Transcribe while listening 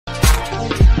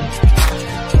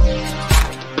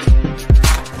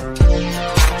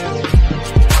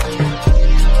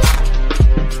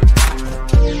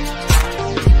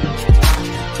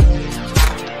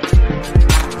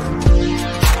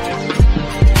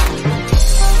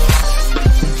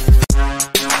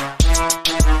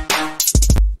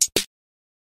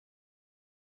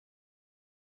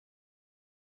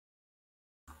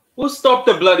Who stopped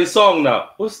the bloody song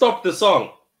now? Who stopped the song?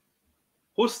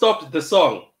 Who stopped the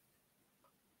song?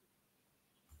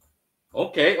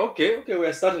 Okay.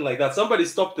 We're starting like that. Somebody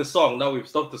stopped the song. Now we've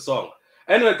stopped the song.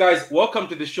 Anyway, guys, welcome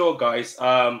to the show, guys.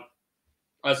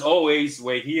 As always,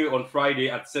 we're here on Friday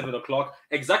at 7 o'clock.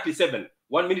 Exactly 7.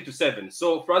 1 minute to 7.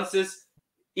 So, Francis,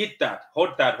 eat that.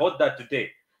 Hold that today.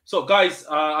 So, guys,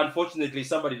 unfortunately,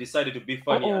 somebody decided to be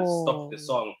funny and stop the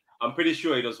song. I'm pretty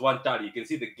sure it was 1:30. You can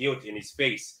see the guilt in his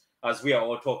face as we are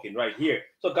all talking right here.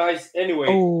 So, guys, anyway,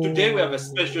 today we have a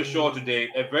special show today.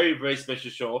 A very, very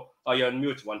special show. You're on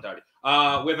mute, 1:30.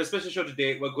 We have a special show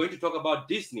today. We're going to talk about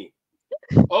Disney.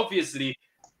 Obviously,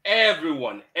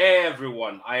 everyone,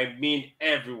 I mean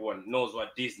everyone knows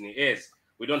what Disney is.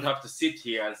 We don't have to sit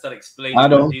here and start explaining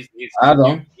what Disney is.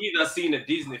 You've either seen a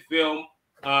Disney film,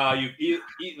 you've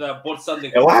either bought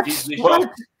something from a Disney shop,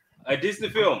 a Disney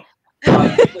film. You've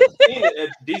either seen a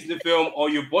Disney film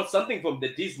or you bought something from the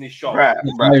Disney shop.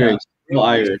 Irish. No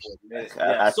Irish.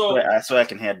 Yeah, I swear I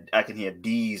can hear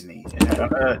Disney.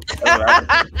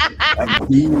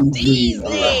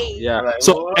 Disney. Yeah.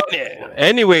 So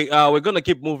anyway, we're gonna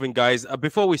keep moving, guys.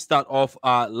 Before we start off,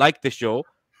 like the show,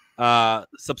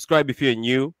 subscribe if you're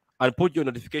new, and put your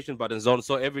notification buttons on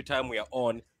so every time we are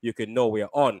on, you can know we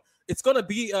are on. It's gonna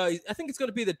be, I think it's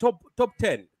gonna be the top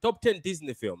 10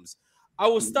 Disney films. I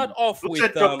will start off with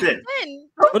top 10.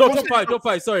 Top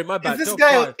five. Sorry, my bad. Is this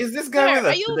guy with us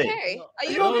Are you today? okay? Are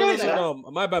you okay? No,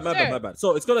 my bad.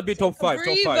 So it's gonna be top five.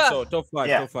 So top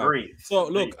five. Breathe. So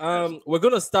look, we're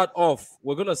gonna start off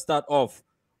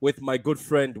with my good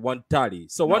friend Wantali.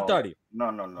 So Wantali.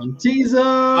 No. Teaser.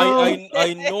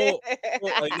 I know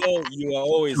you are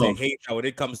always a hater when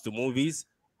it comes to movies.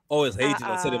 Always hating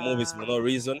on certain movies for no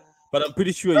reason. But I'm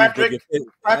pretty sure Patrick,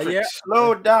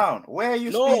 slow down. Where are you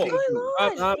speeding to?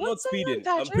 I'm not speeding.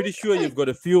 I'm pretty sure you've got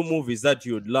a few movies that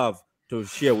you'd love to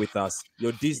share with us.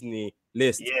 Your Disney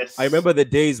list. Yes. I remember the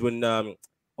days when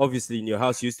obviously in your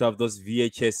house you used to have those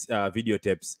VHS video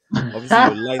tapes.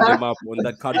 Obviously you line them up on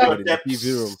that cardboard in the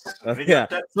TV room. Yeah.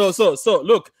 So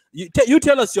look, you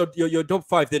tell us your top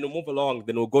 5, then we'll move along,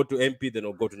 then we'll go to MP, then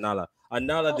we'll go to Nala. And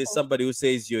Nala, there's somebody who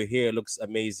says your hair looks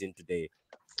amazing today.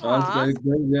 That's very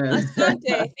good, yeah.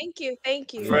 Thank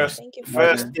you.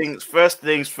 First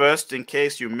things first, in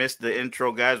case you missed the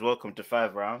intro, guys, welcome to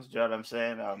 5 rounds. Do you know what I'm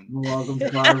saying? Welcome to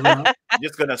 5 rounds.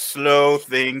 Just gonna slow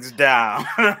things down.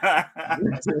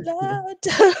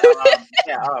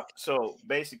 So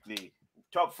basically,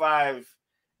 top 5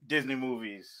 Disney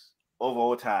movies of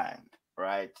all time,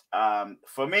 right?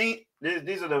 For me,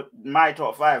 these are my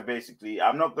top 5. Basically,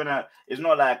 it's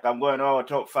not like I'm going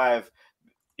top 5.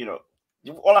 You know,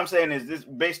 all I'm saying is this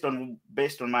based on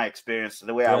my experience,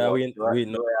 the way I watch, we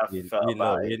know. I'm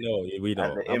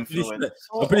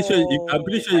pretty sure you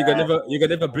can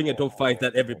never bring a top 5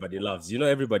 that everybody loves. You know,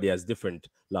 everybody has different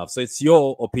loves, so it's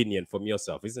your opinion from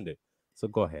yourself, isn't it? So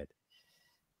go ahead.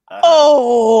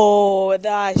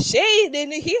 The shade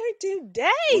in here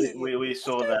today. We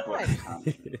saw that one.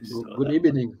 Good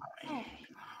evening.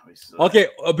 Okay,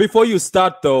 before you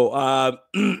start though,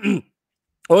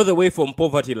 all the way from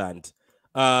Poverty Land,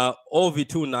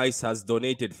 OV2 Nice has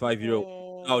donated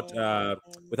 €5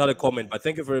 without a comment, but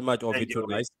thank you very much, OV2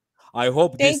 Nice. I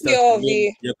hope you're going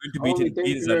to be eating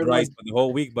beans and rice for the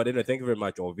whole week, but anyway, thank you very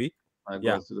much, OV.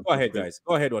 Yeah, go ahead, guys.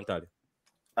 Go ahead, Wantali.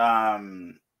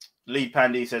 Lee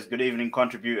Pandy says, good evening,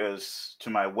 contributors to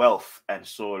my wealth and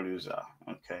sore loser.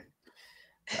 Okay.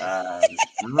 I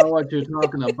know what you're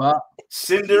talking about.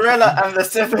 Cinderella and the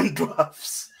 7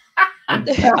 Dwarfs.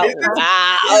 Wow.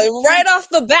 Right off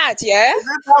the bat, yeah? Is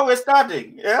this how we're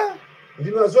starting? Yeah?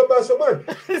 This is how we're starting.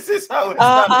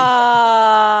 All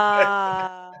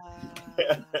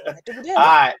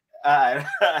right.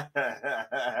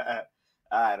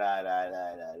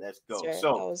 Let's go. Sure,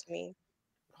 so that was me.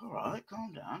 All right,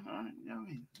 calm down. All right. I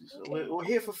mean, we're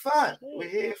here for fun. We're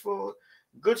here for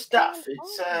good stuff.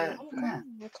 It's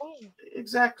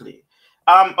exactly.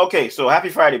 Okay, so happy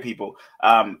Friday, people.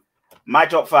 My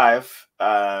top 5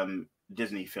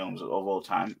 Disney films of all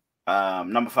time.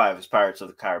 Number 5 is Pirates of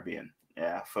the Caribbean.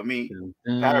 Yeah, for me,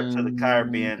 Pirates of the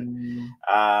Caribbean.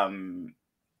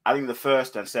 I think the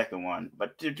first and second one,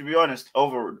 but to be honest,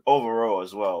 overall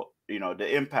as well, you know,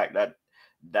 the impact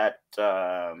that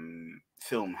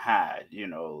film had, you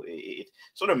know, it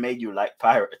sort of made you like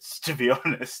pirates, to be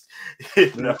honest.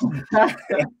 You know,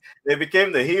 they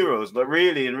became the heroes, but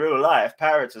really in real life,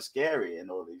 pirates are scary and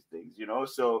all these things, you know.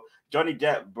 So Johnny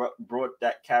Depp brought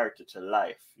that character to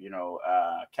life, you know,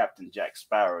 Captain Jack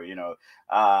Sparrow, you know.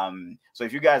 So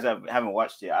if you guys haven't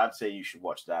watched it, I'd say you should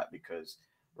watch that because,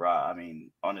 I mean,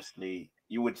 honestly,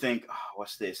 you would think, oh,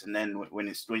 what's this? And then when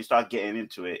you start getting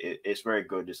into it, it's very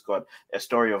good. It's got a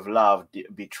story of love,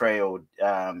 betrayal,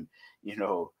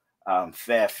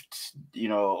 theft,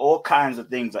 all kinds of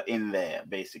things are in there,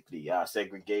 basically.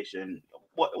 Segregation,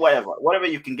 whatever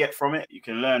you can get from it, you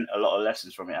can learn a lot of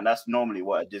lessons from it. And that's normally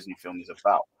what a Disney film is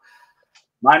about.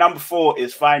 My number 4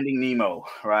 is Finding Nemo,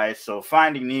 right? So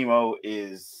Finding Nemo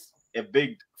is a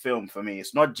big film for me.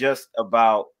 It's not just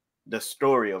about the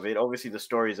story of it. Obviously, the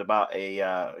story is about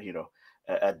a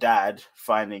dad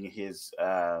finding his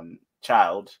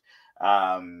child.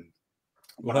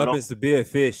 What happens to be a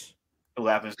fish? Who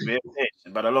happens to be a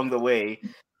fish. But along the way,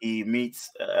 he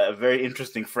meets very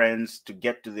interesting friends to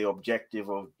get to the objective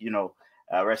of,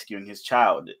 rescuing his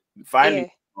child.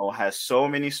 Finding Nemo has so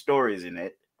many stories in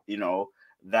it,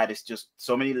 that it's just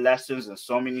so many lessons and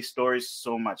so many stories,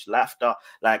 so much laughter.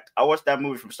 Like, I watched that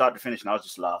movie from start to finish and I was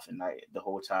just laughing like the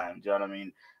whole time. Do you know what I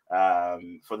mean?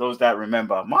 For those that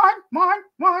remember, mine.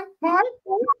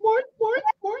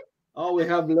 Oh, we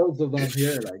have loads of them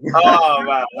here. Like, oh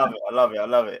man, I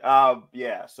love it.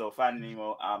 Yeah. So Finding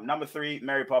Nemo. Number 3,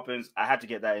 Mary Poppins. I had to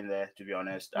get that in there, to be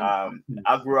honest. I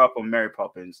grew up on Mary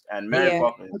Poppins, and Mary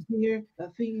Poppins. Wait.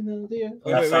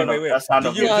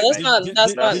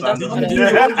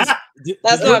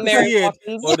 That's not Mary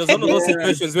Poppins. Or there's one of those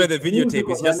situations where the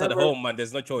videotape is just at home and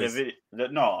there's no choice.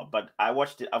 No, but I've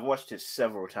watched it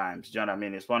several times. Do you know what I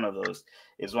mean? It's one of those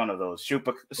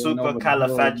super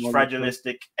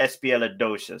califragilistic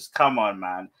espialidocious. Come on,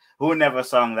 man. Who never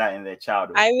sung that in their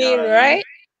childhood? I mean, right?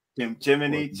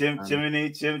 Chimney.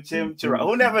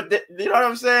 Who never did? You know what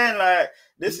I'm saying? Like,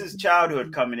 this is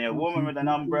childhood coming in. A woman with an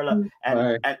umbrella,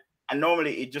 and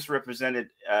normally it just represented,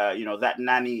 that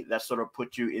nanny that sort of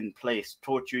put you in place,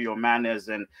 taught you your manners,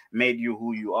 and made you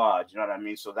who you are. Do you know what I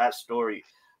mean? So that story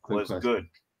was good.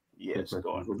 Yes,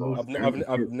 go on.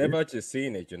 I've never actually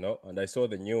seen it, and I saw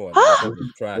the new one.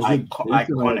 Trash.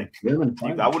 Iconic.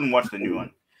 I wouldn't watch the new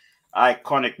one.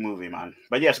 Iconic movie, man.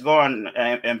 But yes, go on,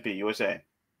 MP. You were saying.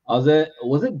 Was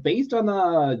it based on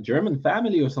a German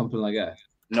family or something like that?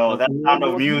 No, that's Sound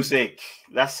of Music.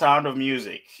 That's Sound of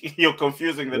Music. You're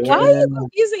confusing the two. Why are you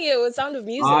confusing it with Sound of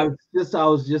Music? I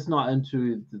was just not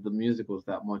into the musicals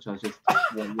that much. I was just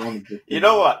you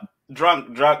know what?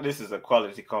 Drunk. This is a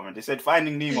quality comment. They said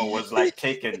Finding Nemo was like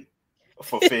Taken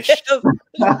for fish.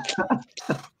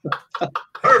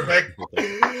 Perfect.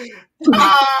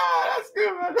 That's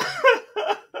good, man.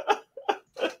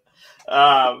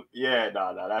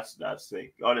 That's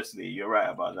sick. Honestly, you're right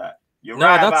about that.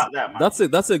 About that, man.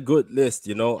 That's a good list,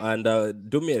 and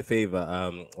do me a favor,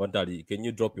 Wandali, can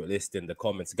you drop your list in the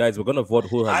comments, guys? We're gonna vote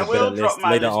who has a better list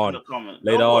later on.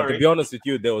 To be honest with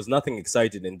you, there was nothing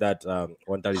exciting in that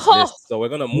Wandali's list, so we're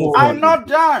gonna move on. I'm not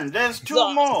done. There's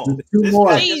two more.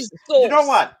 You know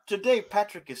what? Today,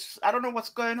 Patrick is. I don't know what's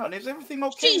going on. Is everything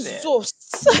okay there?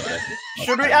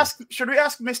 Should we ask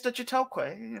Mr.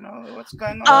 Chitokwe? What's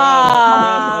going on?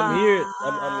 I'm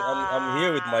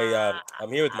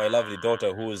here with my lovely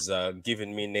daughter who's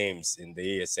giving me names in the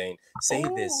ear saying, say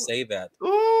this, say that.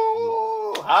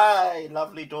 Ooh, hi,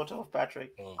 lovely daughter of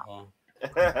Patrick.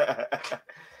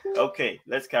 Okay,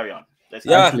 let's carry on.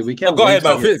 Actually, we can't go ahead,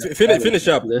 man. Finish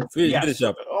up. Finish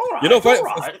up.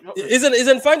 Right,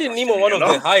 isn't Finding Nemo one of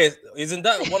the highest? Isn't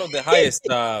that one of the highest?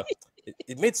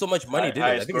 It made so much money, didn't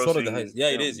it? I think it's one of the highest. Yeah,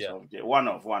 it is. Yeah, one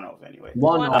of anyway.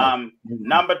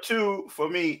 Number 2 for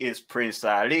me is Prince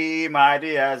Ali, my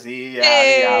dear Zia.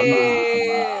 Hey,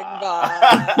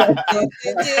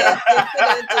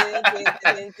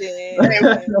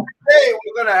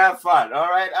 we're gonna have fun, all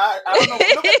right? I don't know.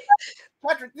 Look at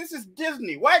Patrick, this is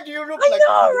Disney. Why do you look like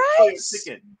right?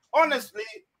 Chicken? Honestly,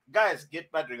 guys,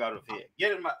 get Patrick out of here.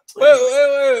 Get him out.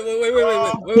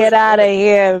 Wait. Get out of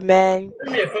here, man.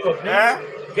 Give me a favor,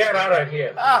 please. Get out of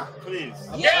here. Please.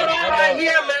 Get out of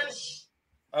here, man.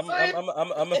 I'm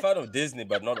a fan of Disney,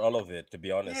 but not all of it, to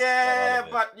be honest. Yeah,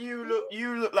 but you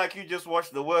look like you just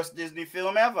watched the worst Disney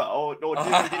film ever. Or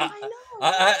Disney didn't.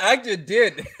 I actually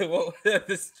did.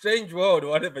 The Strange World,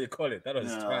 whatever you call it. That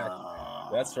was trash.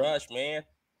 That's trash, man.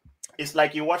 It's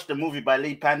like you watched a movie by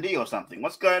Lee Pandy or something.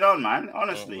 What's going on, man?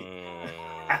 Honestly.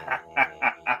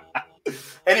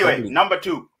 Anyway, number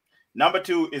 2. Number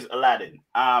 2 is Aladdin.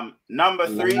 Number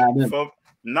 3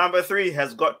 number 3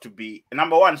 has got to be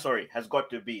number 1. Sorry, has got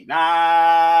to be Come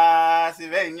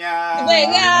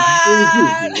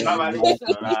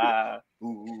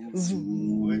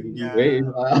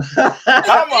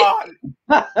on,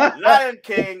 Lion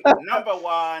King. Number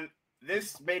 1.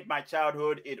 This made my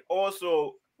childhood. It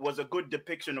also was a good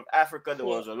depiction of Africa. There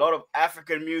was a lot of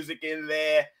African music in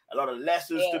there, a lot of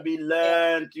lessons to be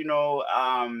learned. You know,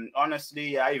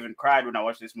 honestly, I even cried when I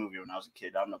watched this movie when I was a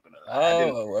kid. I'm not gonna lie.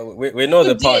 Oh, we know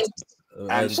the part.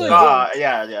 And Scar,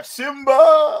 yeah,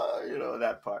 Simba, you know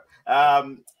that part.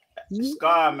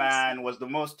 Scar, man, was the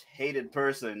most hated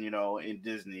person, you know, in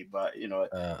Disney. But you know,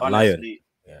 honestly,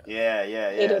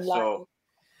 yeah. So.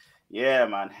 Yeah,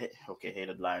 man.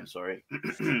 Hated lion. Sorry.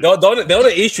 The other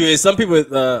issue is some people.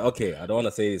 Okay, I don't want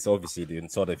to say this. Obviously, they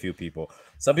insult a few people.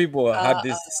 Some people had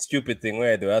this stupid thing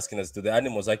where they're asking us, "Do the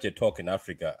animals actually talk in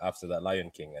Africa after that Lion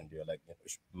King?" And you're like,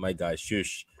 "My guy,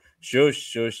 shush."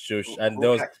 And there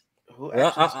was.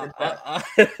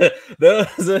 There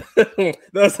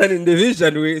was an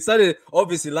individual. We started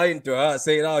obviously lying to her,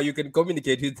 saying, "Oh, you can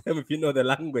communicate with them if you know the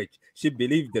language." She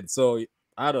believed it, so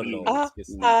I don't know.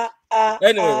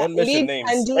 Anyway, one mention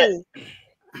names.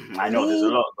 I know there's a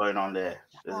lot going on there.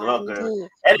 There's a lot going on.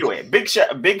 Anyway, big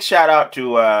shout out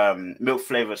to Milk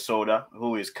Flavor Soda,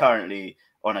 who is currently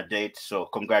on a date. So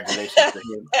congratulations to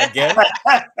him.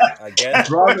 Again,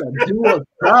 brother, do us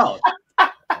proud.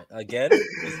 Again,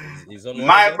 he's on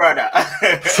my brother.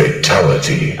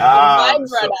 Fatality. My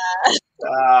brother.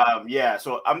 Yeah,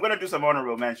 so I'm gonna do some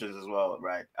honorable mentions as well,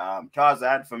 right?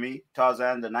 Tarzan for me,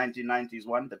 Tarzan, the 1990s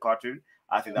one, the cartoon.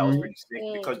 I think that was pretty sick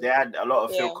because they had a lot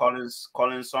of Phil Collins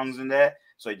songs in there,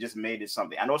 so it just made it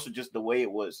something. And also just the way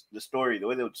it was, the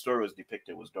way the story was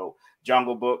depicted was dope.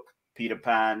 Jungle Book, Peter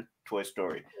Pan, Toy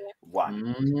Story.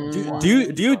 One. Do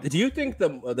you think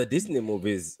the Disney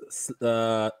movies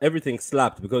everything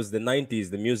slapped because the 90s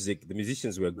the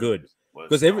musicians were good?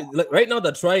 Because right now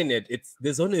they're trying it.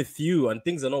 There's only a few and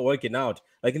things are not working out.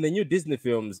 Like in the new Disney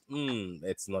films,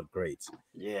 it's not great.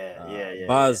 Yeah.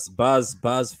 Buzz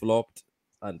flopped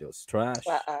and it was trash.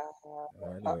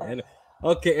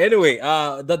 Anyway,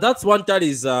 that's one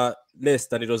Taddy's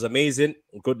list, and it was amazing.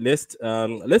 Good list.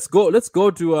 Let's go to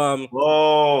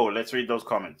let's read those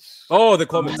comments. Oh, the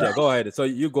comments. Yeah, go ahead. So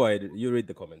you go ahead. You read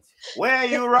the comments. Where are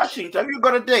you rushing to? Have you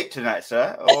got a date tonight,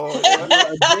 sir? Or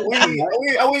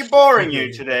are we boring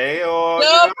you today? Or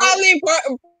no,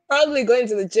 probably going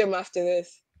to the gym after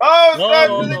this. Oh, no,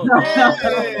 I'm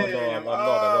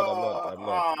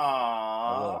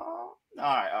not.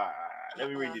 All right. Let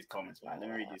me read these comments, man. Let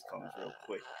me read these comments real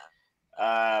quick.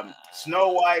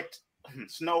 Snow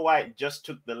White just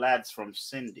took the lads from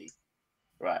Cindy.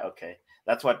 Right, okay.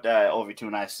 That's what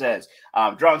OV29 says.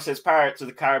 Drunk says Pirates of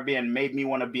the Caribbean made me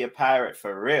want to be a pirate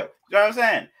for real. You know what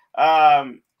I'm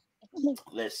saying?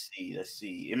 Let's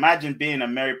see. Imagine being a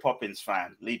Mary Poppins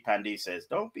fan. Lee Pandy says,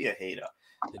 don't be a hater.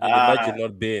 Imagine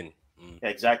not being.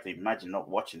 Exactly. Imagine not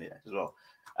watching it as well.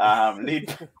 Lee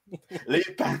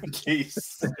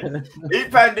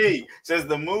Pandy says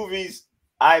the movies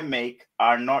I make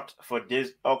are not for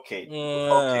this. Okay.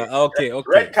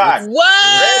 Red card. Whoa!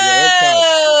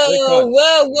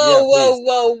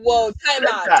 Time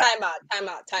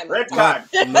out. Red card.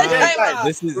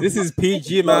 This is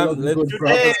PG, ma'am.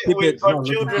 Let's keep it.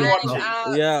 Children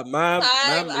watching. Yeah, ma'am.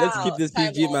 Let's keep this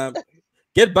PG, ma'am.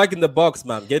 Get back in the box,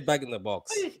 ma'am. Get back in the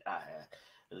box.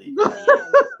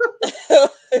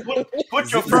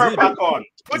 Put your fur back on.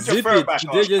 Put your fur back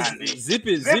on. Zip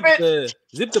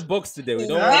the box today. We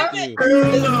don't want you.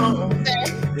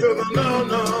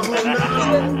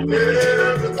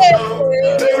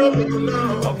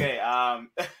 Okay.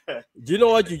 Do you know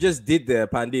what you just did there,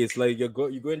 Pandy? It's like you're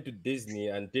going to Disney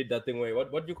and did that thing where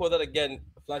what do you call that again?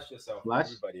 Flash yourself,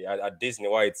 everybody at Disney.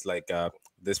 Why it's like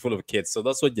there's full of kids. So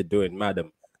that's what you're doing,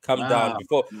 madam. Calm down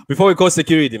before we call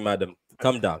security, madam.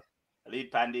 Calm down.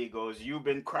 Lead Pandy goes, you've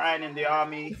been crying in the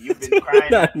army. You've been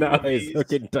crying.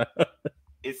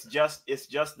 It's just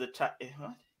the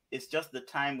time. It's just the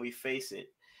time we face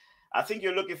it. I think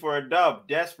you're looking for a dub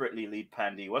desperately, Lead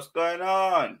Pandy. What's going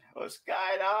on?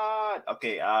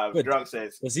 Okay. Drunk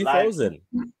says, was he frozen?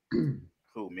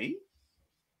 Who, me?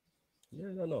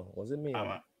 Yeah, no. Was it me?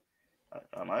 Am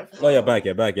I? No, you're back.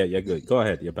 Yeah, you're good. Go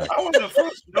ahead. You're back. I wasn't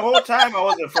frozen. The whole time I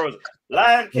wasn't frozen.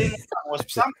 Lion King was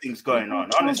something's going on.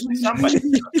 Honestly, somebody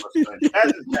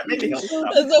maybe help.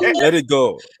 Let it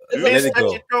go. Let it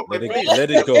go.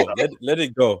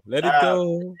 Let it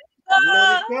go.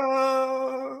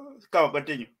 Come on,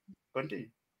 continue.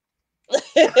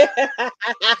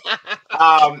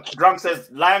 Drunk says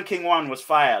Lion King 1 was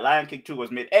fire. Lion King 2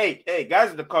 was mid. Hey,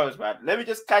 guys in the comments, man. Let me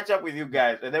just catch up with you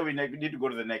guys, and then we need to go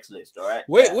to the next list. All right.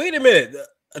 Wait a minute.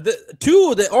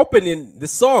 The opening, the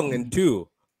song in 2.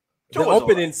 The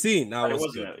opening scene. Now it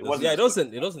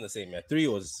wasn't the same. Yeah, 3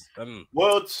 was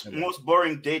world's most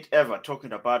boring date ever.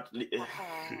 Talking about milk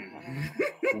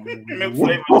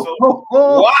flavor.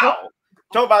 Wow.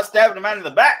 Talk about stabbing the man in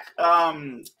the back.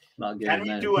 Can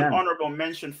we do an honorable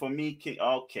mention for me?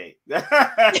 Okay.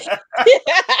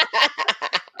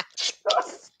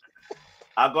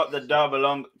 I got the dub a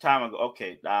long time ago.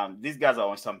 Okay, these guys are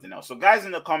on something else. So, guys,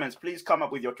 in the comments, please come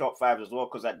up with your top 5 as well,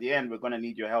 because at the end we're going to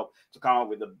need your help to come up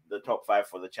with the top 5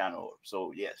 for the channel.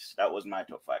 So, yes, that was my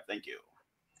top 5. Thank you.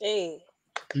 Hey.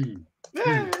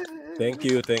 Thank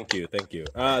you.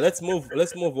 Let's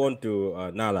move on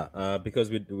to Nala, because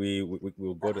we'll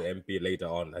go to MP later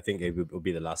on. I think it will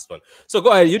be the last one. So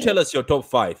go ahead, you tell us your top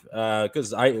 5,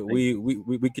 because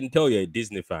we can tell you're a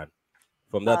Disney fan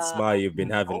from that smile you've been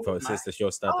having since the show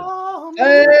started.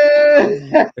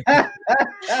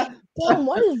 Damn,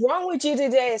 what is wrong with you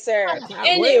today, sir?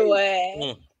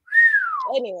 Anyway,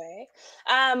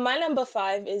 my number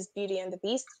 5 is Beauty and the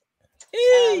Beast.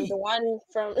 The one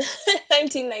from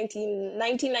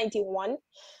 1991.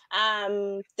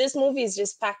 This movie is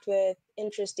just packed with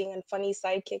interesting and funny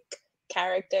sidekick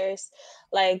characters,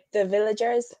 like the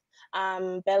villagers,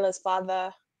 Bella's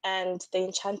father, and the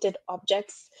enchanted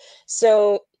objects.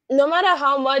 So no matter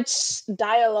how much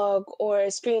dialogue or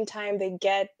screen time they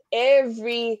get,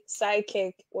 every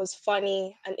sidekick was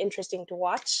funny and interesting to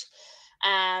watch.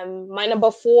 My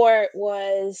number 4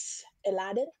 was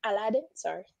Aladdin.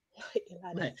 Sorry. Aladdin.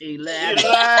 I'm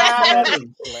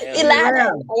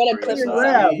gonna clip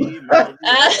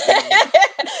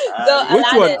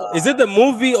Which one? Is it the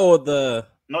movie or the?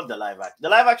 Not the live action. The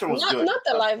live action was good. Not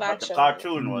the live action. The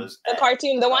cartoon was. The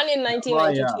cartoon, the one in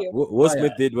 1992. Will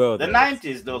Smith did well. The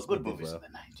 90s, those good movies in the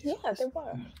 90s. Yeah,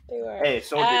 they were. Hey,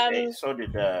 so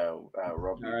did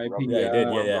Robbie. Yeah, he did.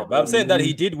 Yeah. But I'm saying that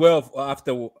he did well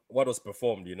after what was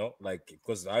performed. Like,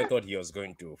 because I thought he was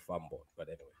going to fumble, but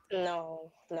anyway.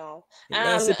 No.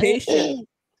 Emancipation.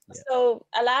 So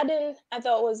Aladdin, I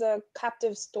thought, was a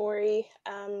captive story,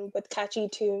 with catchy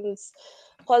tunes,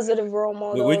 positive role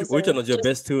models. Which one was your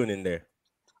best tune in there?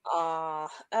 The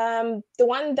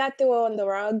one that they were on the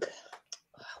rug.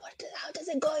 How does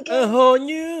it go again? A whole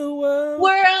new world.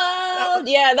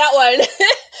 Yeah, that one.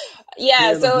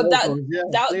 So that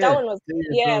one was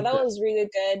that was really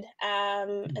good.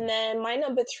 And then my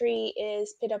number 3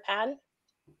 is Peter Pan.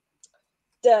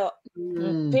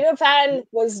 Peter Pan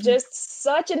was just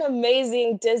such an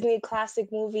amazing Disney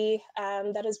classic movie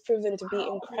that has proven to be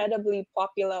incredibly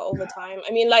popular over time.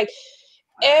 I mean, like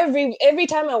every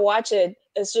time I watch it,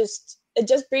 it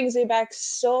just brings me back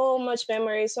so much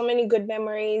memories, so many good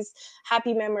memories,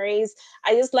 happy memories.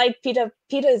 I just like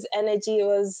Peter's energy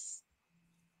was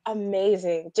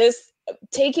amazing. Just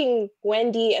taking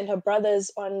Wendy and her brothers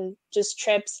on just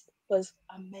trips was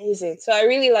amazing. So I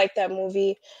really like that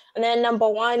movie. And then number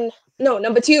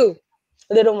 2,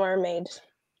 Little Mermaid.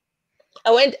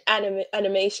 I went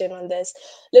animation on this.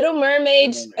 Little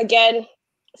Mermaid, again,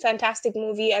 fantastic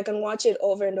movie. I can watch it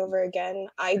over and over again.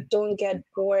 I don't get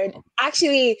bored.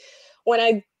 Actually, when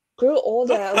I grew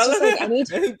older, I was just like, I need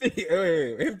to...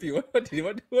 MP, what?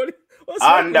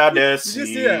 Under the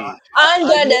sea.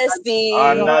 Under the sea.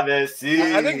 Under the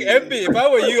sea. I think MP, if I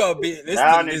were you, I'll be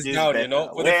listening this down,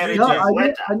 for the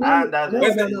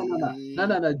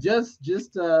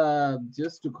future.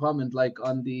 Just to comment, like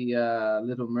on the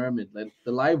Little Mermaid, like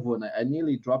the live one, I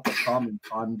nearly dropped a comment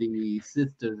on the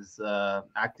sisters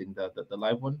acting, the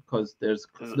live one, because there's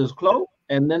Chloe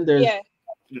and then there's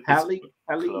Halle.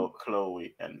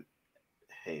 Chloe and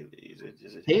Haley.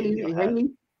 Is it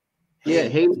Haley? Yeah,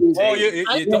 Haley. Oh, you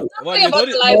thought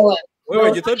the live one.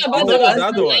 Wait, you thought it was the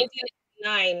other one?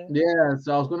 Yeah,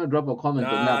 so I was gonna drop a comment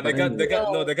on that. They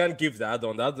can't give the other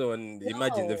one. The other one,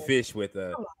 imagine the fish with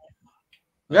the.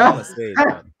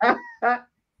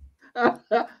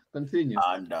 Continue.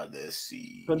 Under the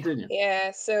sea. Continue.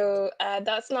 Yeah, so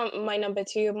that's not my number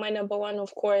 2. My number 1,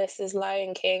 of course, is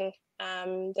Lion King.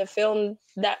 The film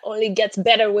that only gets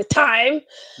better with time.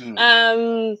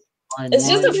 It's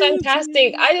just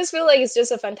I just feel like it's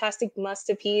just a fantastic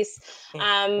masterpiece.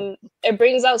 It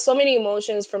brings out so many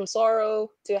emotions, from sorrow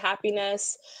to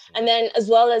happiness, and then as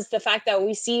well as the fact that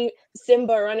we see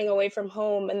Simba running away from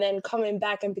home and then coming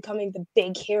back and becoming the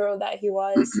big hero that he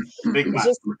was. Big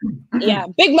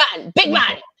man. Big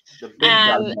man.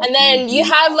 And then you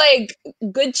have like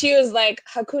good tunes like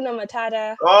Hakuna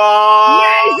Matata.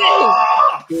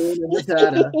 Oh,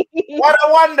 amazing! What a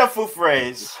wonderful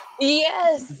phrase.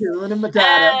 Yes. So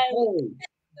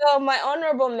my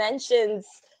honorable mentions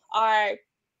are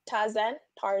Tarzan,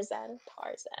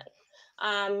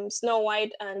 Snow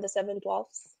White and the Seven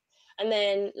Dwarfs, and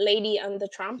then Lady and the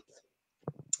Tramp.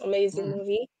 Amazing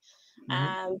movie.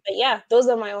 But yeah, those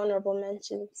are my honorable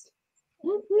mentions.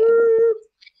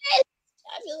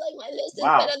 I feel like my list is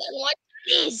better than one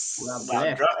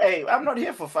Hey, I'm not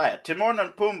here for fire. Timon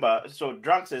and Pumbaa. So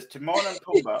Drunk says Timon and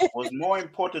Pumbaa was more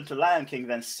important to Lion King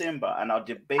than Simba, and I'll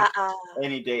debate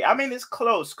any day. I mean, it's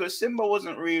close because Simba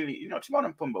wasn't really, Timon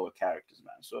and Pumbaa were characters,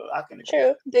 man. So I can agree.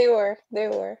 True, they were.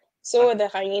 So were the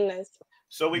hyenas.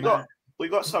 So we got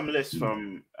some lists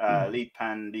from Lead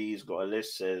Pandy's got a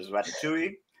list says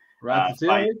Ratatouille,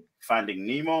 Finding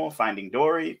Nemo, Finding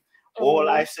Dory, All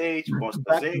Ice Age,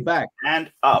 Monsters Inc.,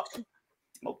 and Up.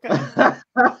 Okay.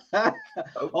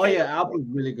 Oh yeah, Up is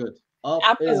really good.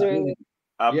 Up is really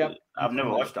good. I've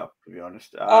never watched Up, to be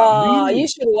honest. You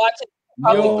should watch it.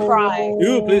 Probably cry.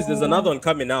 You please. There's another one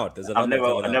coming out. I've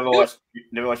never watched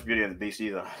Beauty and the Beast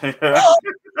either.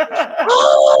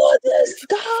 Oh, this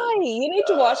guy! You need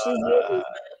to watch these movies.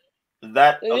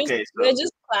 They're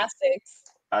just classics.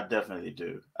 I definitely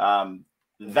do.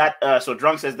 So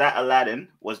Drunk says that Aladdin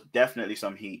was definitely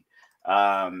some heat.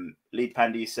 Lead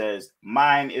Pandy says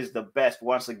mine is the best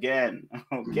once again.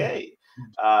 Okay.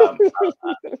 I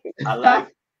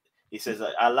like. He says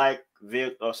I like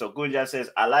vehicle. So Gunjan says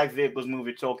I like vehicles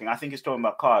movie talking. I think he's talking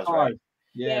about cars, right?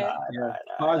 Yeah.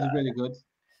 Cars is really good.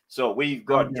 So we've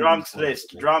got Drunk's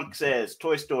list. Drunk says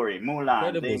Toy Story,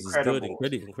 Mulan, The Incredibles.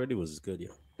 Incredibles is good, yeah.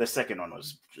 The second one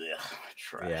was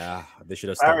trash. Yeah, they should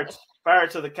have stopped.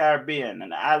 Pirates of the Caribbean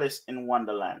and Alice in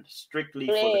Wonderland, strictly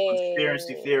for the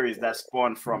conspiracy theories that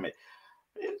spawned from it.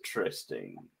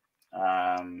 Interesting.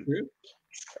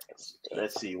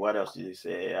 Let's see. What else did he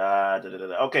say?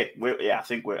 Okay, I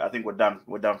think we're done.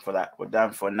 We're done for that. We're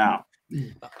done for now.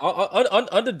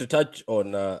 Under the touch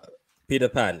on Peter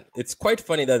Pan, it's quite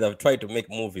funny that they've tried to make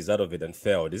movies out of it and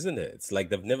failed, isn't it? It's like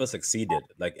they've never succeeded.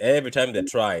 Like every time they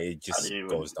try, it just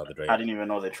goes down the drain. I didn't even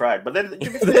know they tried, but then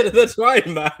they're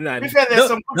trying, man. There's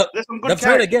some good. They're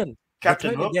trying again.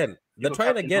 Captain Hook. They're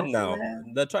trying again now.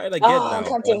 They're trying again now.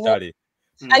 Captain Hook.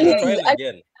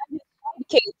 Again.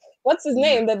 What's his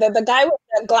name? The guy with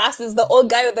the glasses, the old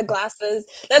guy with the glasses.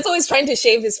 That's always trying to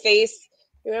shave his face.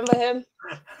 You remember him?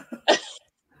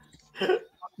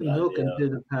 Look into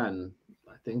the Pan.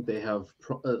 I think they have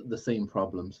the same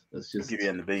problems. It's just Beauty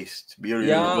and the Beast.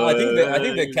 I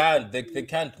think they can't. They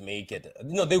can't make it.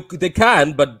 No, they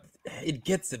can, but it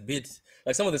gets a bit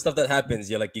like some of the stuff that happens.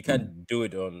 You're like you can't do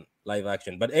it on live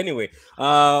action. But anyway,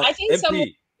 I think some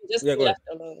just left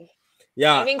alone.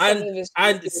 Yeah,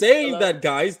 and saying that,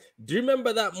 guys, do you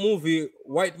remember that movie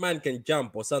White Man Can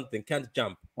Jump or something? Can't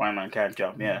Jump. White Man Can't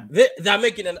Jump. Yeah, they're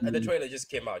making the trailer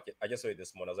just came out. I just saw it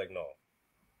this morning. I was like, no.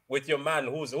 With your man,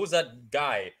 who's that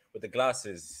guy with the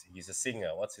glasses? He's a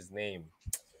singer. What's his name?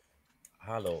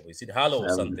 Harlow. Is it Harlow or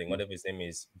something? Whatever his name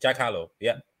is. Jack Harlow.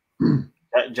 Yeah.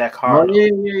 Jack Harlow.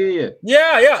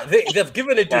 Yeah. They've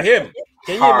given it to him.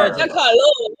 Can you imagine? Jack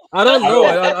Harlow. I don't know.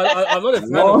 I'm not a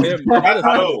fan of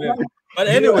him. But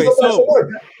anyway, so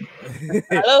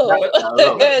hello.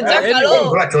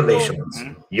 Congratulations,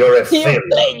 you're a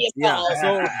failure. Yeah,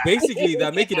 so basically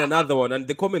they're making another one, and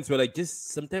the comments were like,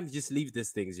 sometimes just leave these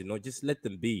things, just let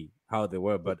them be how they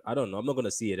were. But I don't know, I'm not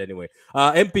gonna see it anyway.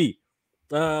 MP,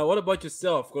 what about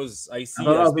yourself? Because I see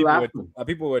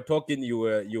people were talking, you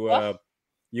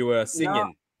were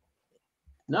singing.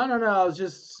 No.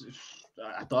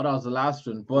 I thought I was the last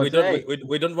one, but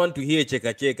we don't want to hear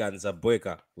Cheka Cheka and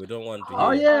Zabueka. We don't want to hear.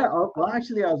 Oh yeah. Well,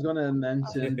 actually, I was gonna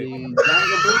mention the Jungle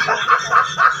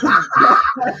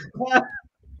Book.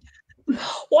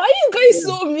 Why are you guys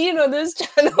so mean on this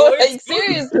channel? Like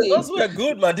seriously, those were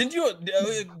good, man. Did you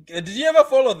ever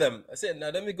follow them? I said,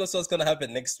 now let me go. So what's gonna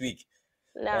happen next week?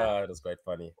 No, it was quite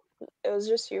funny. It was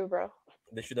just you, bro.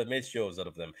 They should have made shows out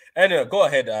of them. Anyway, go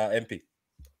ahead, MP.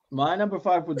 My number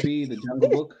 5 would be the Jungle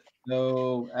Book.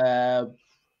 So,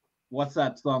 what's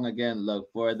that song again?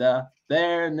 Look for the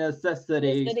bare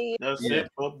necessities. The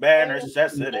simple bare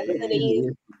necessities.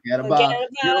 Forget about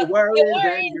your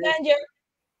worries and your...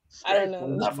 I don't know.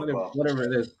 Whatever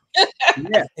it is.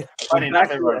 Yeah. Funny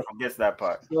enough, everyone forgets that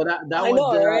part. So that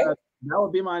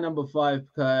would be my number 5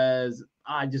 because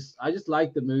I just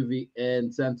like the movie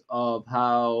in sense of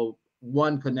how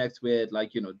one connects with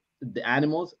the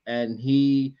animals, and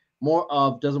he more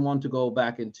of doesn't want to go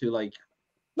back into back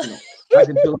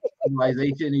into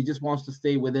civilization. He just wants to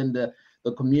stay within the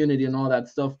community and all that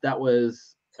stuff. That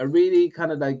was a really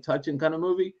kind of touching kind of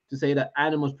movie to say that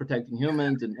animals protecting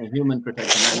humans and humans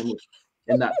protecting animals.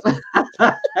 And that's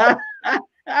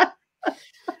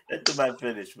let the man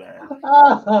finish, man.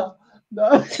 No.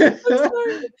 I'm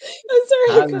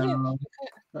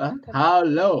sorry. How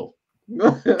low?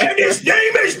 And his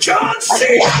name is John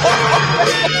C.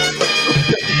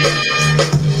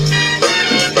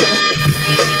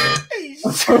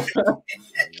 I'm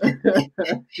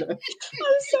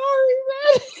sorry,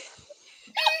 man.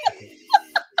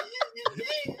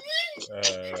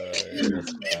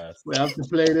 We have to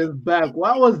play this back.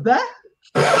 What was that?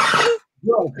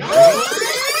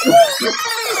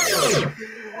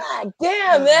 God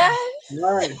damn, man.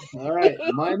 All right.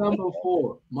 My number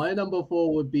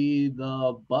four would be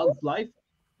the Bug's Life.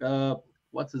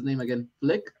 What's his name again?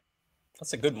 Flick.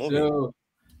 That's a good movie. So,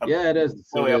 yeah, it is.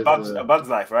 So a Bug's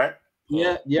Life, right?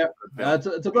 Yeah.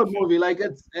 It's a good movie. Like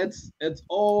it's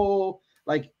all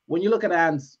like when you look at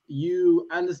ants, you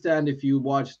understand if you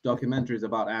watch documentaries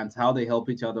about ants, how they help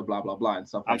each other, blah blah blah, and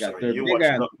stuff like that. You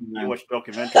watch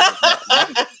documentaries.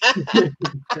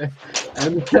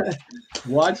 And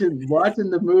watching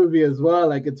the movie as well,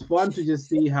 like it's fun to just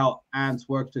see how ants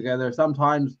work together.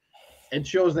 Sometimes it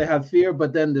shows they have fear,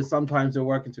 but then there's sometimes they're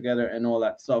working together and all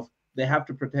that stuff. They have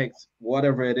to protect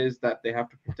whatever it is that they have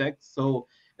to protect. So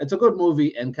it's a good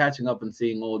movie, and catching up and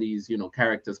seeing all these,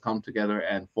 characters come together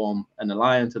and form an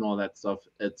alliance and all that stuff.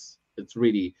 It's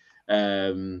really,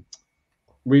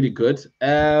 really good.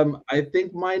 I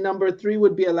think my number 3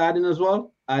 would be Aladdin as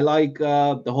well. I like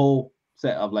the whole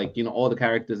set of all the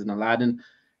characters in Aladdin.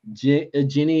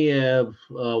 Genie,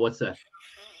 what's that?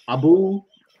 Abu.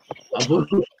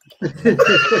 Did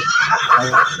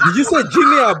you say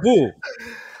Jimmy Abu?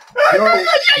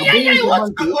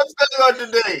 What's going on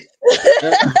today?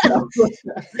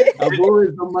 Abu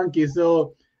is the monkey.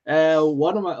 So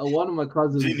one of my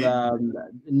cousins'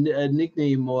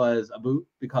 nickname was Abu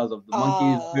because of the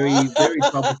monkey. Is very very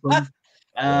troublesome.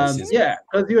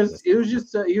 Because he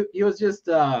was just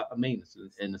a menace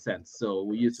in a sense. So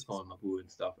we used to call him Abu and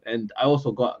stuff. And I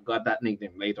also got that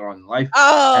nickname later on in life.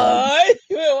 Oh,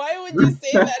 why would you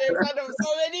say that in front of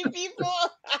so many people?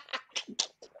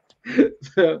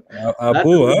 So,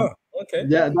 Abu, huh? Okay.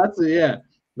 Yeah,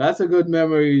 that's a good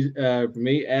memory for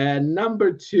me. And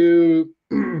number two,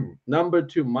 my number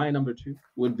two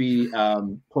would be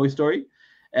Toy Story.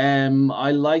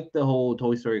 I like the whole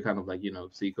Toy Story kind of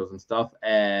sequels and stuff,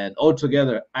 and all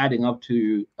together adding up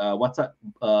to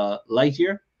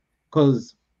Lightyear,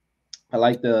 because I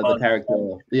like the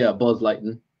character, Buzz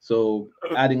Lightyear. So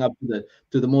adding up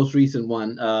to the most recent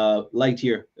one,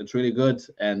 Lightyear, it's really good.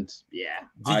 And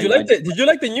Did you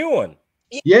like the new one?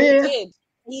 Yeah.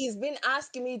 He's been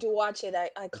asking me to watch it.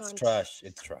 I can't. It's trash.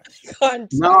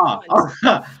 No,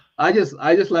 I just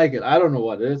like it. I don't know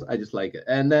what it is. I just like it.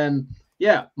 And then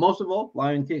most of all,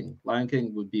 Lion King. Lion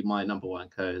King would be my number one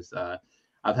because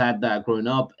I've had that growing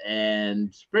up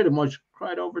and pretty much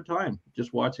cried over time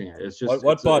just watching it. It's just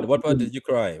what part did you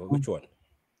cry? Which one?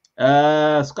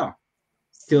 Scar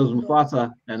kills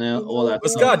Mufasa and then all that.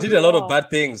 Scar did a lot of bad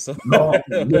things. So.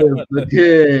 The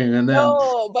king, and then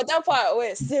but that part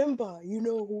where Simba, you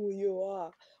know who you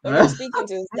are. When he's speaking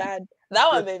to his dad,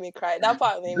 that one made me cry. That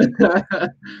part made me cry.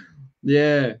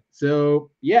 Yeah. So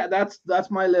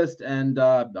that's my list, and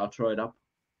I'll throw it up.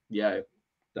 Yeah,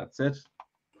 that's it.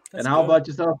 And how about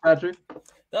yourself, Patrick?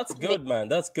 That's good, man.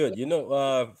 That's good.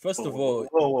 First of all,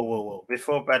 whoa.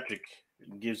 Before Patrick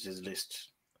gives his list,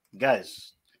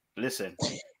 guys, listen.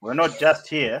 We're not just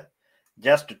here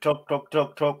just to talk.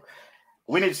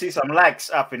 We need to see some likes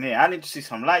up in here. I need to see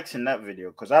some likes in that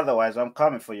video, because otherwise I'm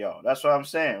coming for y'all. That's what I'm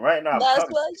saying right now. That's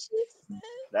what she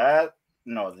said.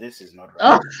 No, this is not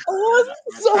right. Oh,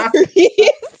 sorry.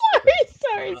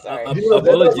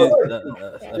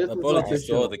 Apologies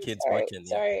to all the kids watching.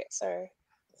 Sorry.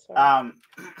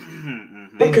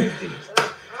 Okay.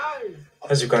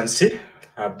 As you can see,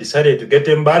 I've decided to get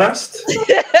embarrassed.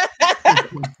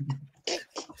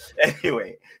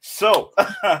 Anyway, so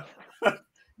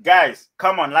guys,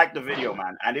 come on, like the video,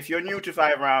 man. And if you're new to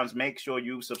 5 Rounds, make sure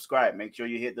you subscribe. Make sure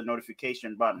you hit the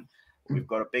notification button. We've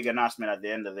got a big announcement at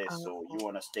the end of this, so you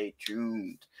want to stay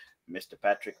tuned, Mr.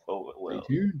 Patrick. Oh, well,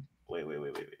 wait.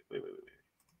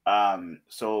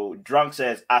 So Drunk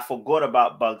says, I forgot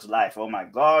about Bug's Life. Oh my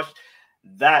gosh,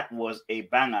 that was a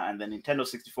banger. And the Nintendo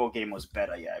 64 game was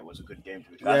better. Yeah, it was a good game.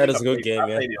 Yeah, that's a good game.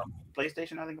 Yeah,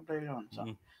 PlayStation, I think I played it on.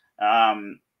 So.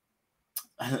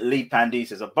 Lee Pandy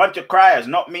says, a bunch of criers,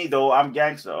 not me though. I'm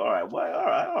gangster. All right.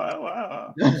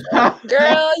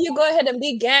 Girl, you go ahead and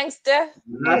be gangster.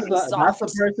 That's the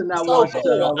person that watched.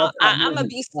 I'm gonna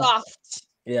be soft.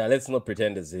 Yeah, let's not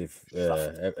pretend as if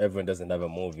everyone doesn't have a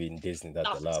movie in Disney that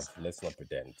they love. Let's not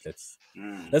pretend.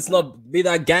 Let's not be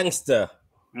that gangster.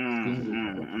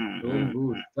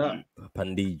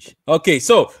 Pandij. Okay,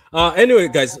 so anyway,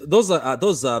 guys, those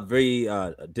are very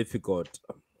difficult.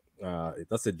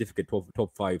 That's a difficult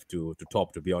top 5 to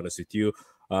top, to be honest with you.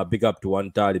 Big up to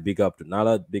Wantali, big up to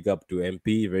Nala, big up to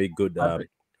MP. Very good.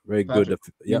 Very Patrick, good.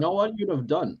 You know what you'd have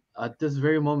done at this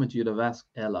very moment? You'd have asked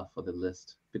Ella for the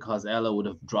list. because Ella would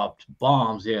have dropped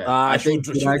bombs here. I think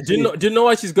do you know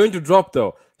what she's going to drop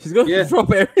though? She's going to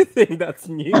drop everything that's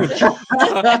new. Nothing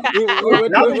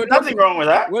wrong with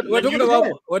that. We're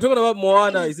talking about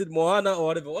Moana. Is it Moana or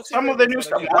whatever? Some of the new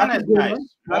stuff. Moana is nice.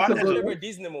 Moana is a favorite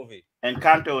Disney movie.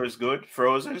 Encanto is good.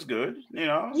 Frozen is good. You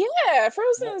know. Yeah,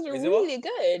 Frozen is really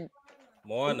good.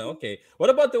 Moana, okay. What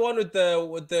about the one with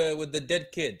the dead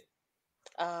kid?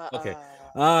 Okay.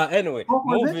 Anyway,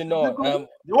 moving on.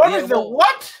 What is the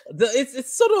what?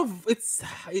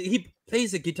 He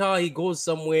plays a guitar. He goes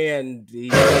somewhere and he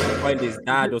tries to find his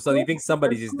dad or something. He thinks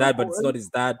somebody's his dad, but it's not his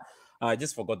dad. I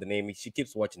just forgot the name. She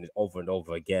keeps watching it over and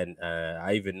over again.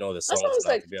 I even know the songs. That sounds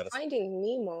now, like to be honest. Finding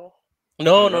Nemo.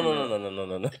 No.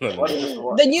 The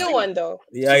new one though.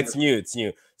 Yeah, it's new.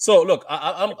 So look,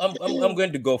 I'm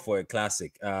going to go for a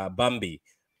classic, Bambi.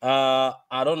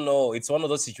 I don't know. It's one of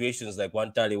those situations like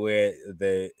one tally where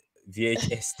the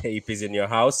VHS tape is in your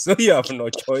house, so you have no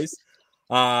choice.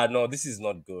 No, this is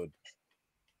not good.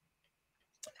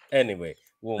 Anyway,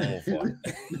 we'll move on.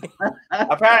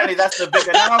 Apparently, that's the big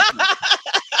announcement.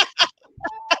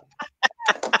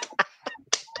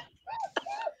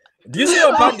 Do you see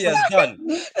what Pandy has done?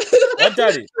 One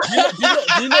tally. Do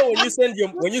you know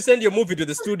when you send your movie to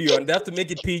the studio and they have to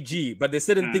make it PG, but there's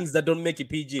certain things that don't make it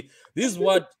PG. This is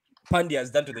what Pandy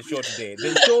has done to the show today.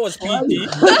 The show was PG.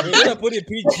 We're gonna put it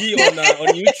PG on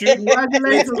YouTube.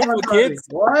 It's good for kids.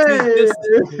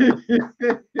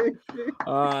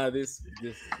 It's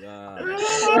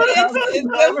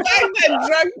the fact that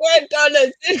drug went on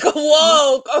a single.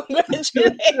 Whoa!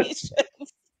 Congratulations.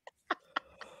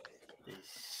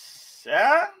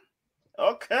 Yeah.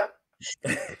 Okay.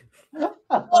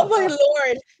 Oh my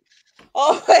lord.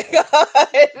 Oh my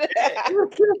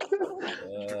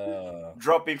god.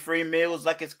 Dropping free meals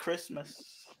like it's Christmas.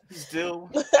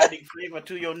 Still adding flavor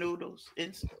to your noodles.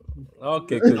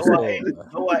 Okay, good.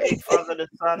 No, I ate Father the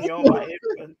Son, you're my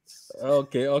infants.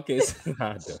 Okay.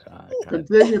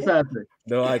 Continue, Patrick.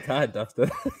 No, I can't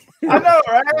after. I know,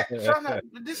 right?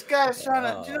 This guy's trying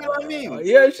to. Do you know what I mean?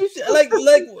 Yeah, like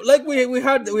we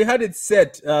had it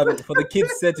set for the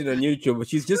kids setting on YouTube, but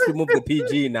she's just removed the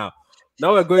PG now.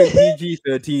 Now we're going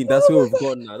PG-13. That's what we've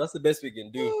got now. That's the best we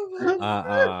can do.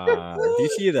 Do you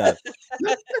see that?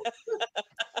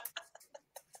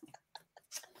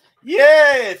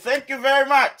 Yeah, thank you very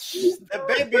much.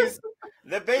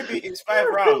 The baby is 5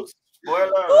 rounds. Spoiler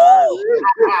alert.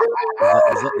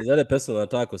 Is that a personal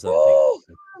attack or something?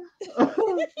 Is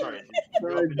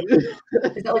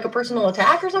that like a personal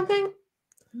attack or something?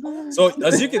 So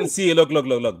as you can see, look.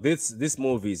 This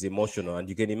movie is emotional, and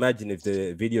you can imagine if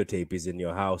the videotape is in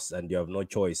your house and you have no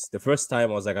choice. The first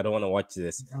time I was like, I don't want to watch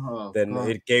this. Then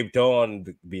it kept on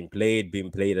being played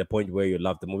at a point where you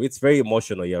love the movie. It's very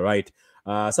emotional. You're right.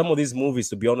 Some of these movies,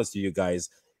 to be honest with you guys,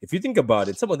 if you think about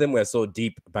it, some of them were so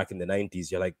deep back in the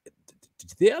 90s. You're like,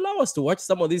 did they allow us to watch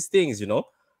some of these things? You know,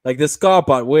 like the Scar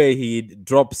part where he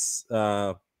drops.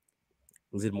 Was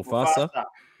it Mufasa?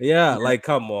 Yeah, like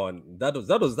come on, that was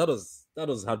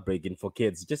heartbreaking for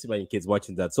kids. Just imagine kids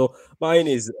watching that. So mine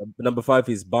is number 5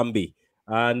 is Bambi,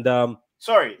 and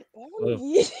sorry,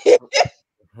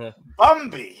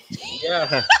 Bambi.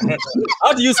 Yeah.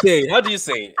 How do you say?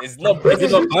 Is it not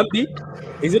Bambi?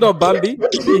 Is it not Bambi?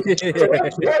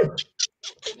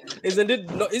 Isn't it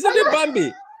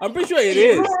Bambi? I'm pretty sure it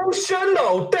is.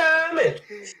 Emotional, damn it.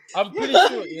 I'm pretty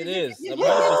sure it is. I'm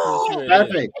 100% sure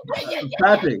it is.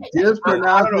 Patrick, just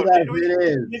pronounce it as it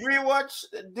is. Did we watch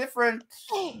different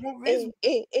movies?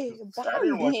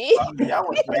 Bambi. I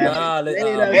was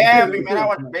Bambi, man. I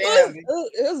was Bambi.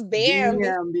 It was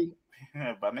Bambi.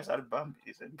 But I said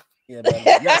Bambi. Yeah,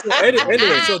 so anyway,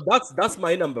 so that's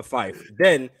my number 5.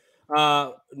 Then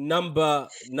number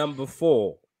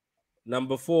 4.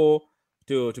 Number 4.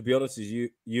 To be honest with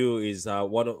you is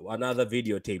another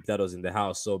videotape that was in the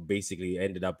house. So basically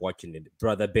ended up watching it.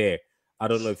 Brother Bear. I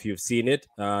don't know if you've seen it.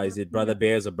 Is it Brother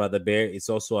Bears or Brother Bear? It's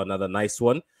also another nice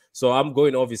one. So I'm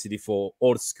going obviously for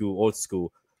old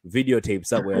school videotapes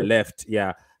that were left.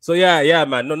 Yeah. So yeah,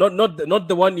 man. No, not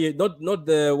the one not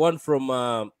the one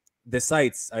from the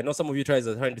sites. I know some of you guys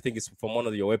are trying to think it's from one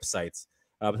of your websites.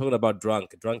 I'm talking about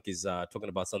Drunk. Drunk is talking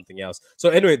about something else. So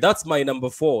anyway, that's my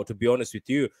number 4, to be honest with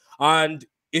you. And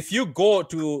if you go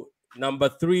to number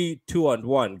 3, 2, and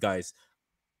 1, guys,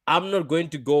 I'm not going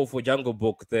to go for Jungle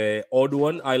Book, the old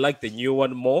one. I like the new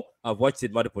one more. I've watched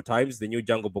it multiple times, the new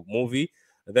Jungle Book movie.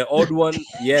 The old one,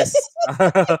 yes.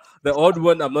 The old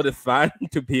one, I'm not a fan,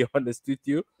 to be honest with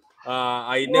you.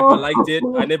 I never liked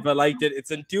it. It's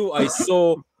until I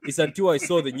saw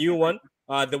the new one.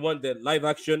 the live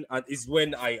action, is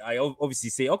when I obviously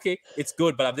say, okay, it's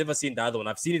good, but I've never seen the other one.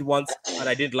 I've seen it once and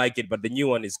I didn't like it, but the new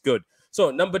one is good.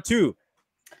 So number 2.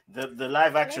 The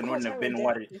live action wouldn't have been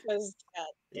what it.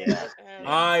 Yeah.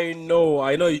 I know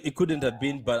it couldn't have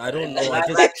been, but I don't know.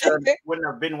 Live action wouldn't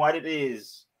have been what it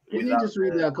is. Can you just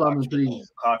read that comment,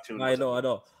 please? Cartoon. I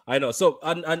know. So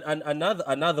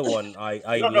another one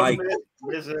I like.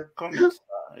 There's a comment.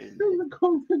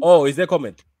 Oh, is there a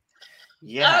comment?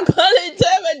 Yeah. I'm calling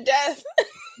Time of Death.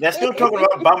 They're still talking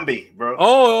about Bambi, bro.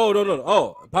 Oh no.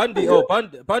 Oh, Pandy. Oh,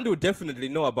 Pandy would definitely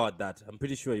know about that. I'm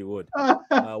pretty sure you would.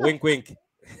 Wink, wink.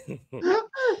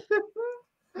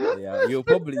 Yeah, you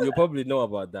probably know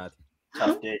about that.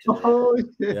 Tough day today.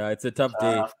 Yeah, it's a tough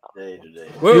day. Today.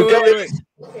 Wait.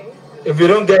 If you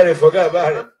don't get it, forget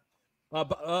about it.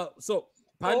 So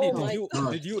Pandy,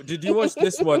 did you watch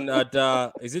this one at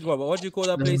is it what do you call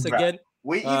that place again?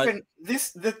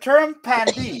 The term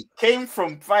pandy came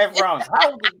from 5 rounds.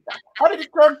 How did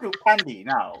it turn to pandy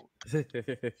now?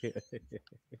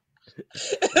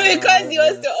 Because he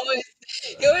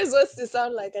always wants to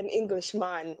sound like an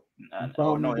Englishman.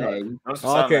 No.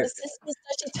 Okay.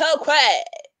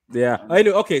 Yeah, I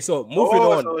know. Okay, so moving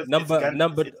on.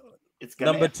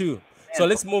 Number 2. So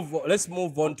let's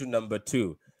move on to number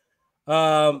 2.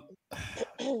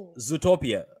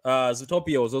 Zootopia.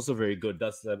 Zootopia was also very good.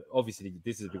 That's obviously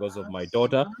this is because of my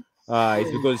daughter.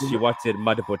 It's because she watched it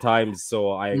multiple times,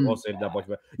 so I also ended up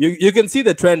watching it. You can see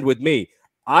the trend with me.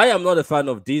 I am not a fan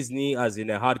of Disney, as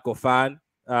in a hardcore fan.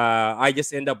 I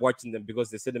just end up watching them because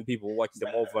there's certain people who watch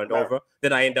them over and over.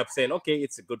 Then I end up saying, okay,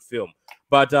 it's a good film.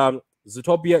 But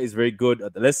Zootopia is very good.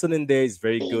 The lesson in there is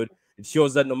very good. It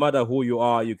shows that no matter who you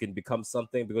are, you can become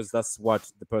something, because that's what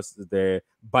the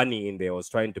bunny in there was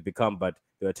trying to become. But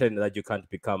they were telling that you can't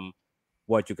become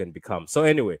what you can become. So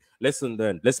anyway, lesson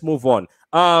learned. Let's move on.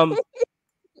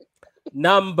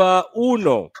 Number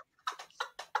uno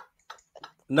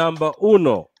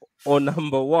or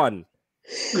number 1.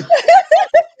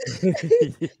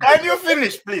 Can you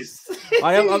finish, please?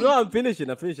 I'm finishing.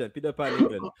 Peter Pan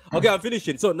even. Okay, I'm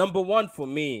finishing. So number 1 for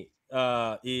me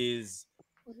is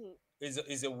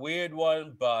a weird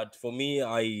one, but for me,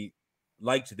 I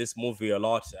liked this movie a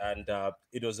lot, and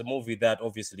it was a movie that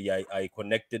obviously I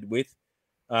connected with,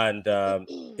 and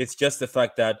it's just the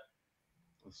fact that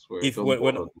when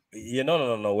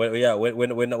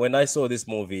I saw this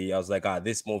movie, I was like,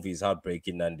 this movie is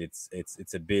heartbreaking, and it's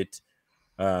a bit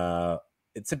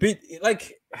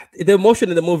like the emotion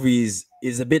in the movie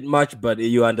is a bit much, but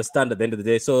you understand at the end of the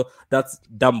day. So that's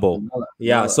Dumbo.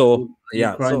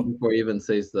 Crying before he even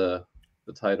says the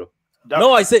title.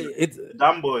 I say it.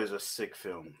 Dumbo is a sick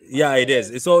film. Yeah, it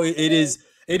is. So it is.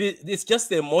 It's just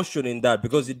the emotion in that,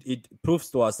 because it proves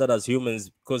to us that as humans,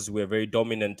 because we're very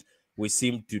dominant, we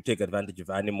seem to take advantage of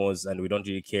animals, and we don't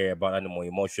really care about animal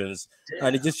emotions. Yeah.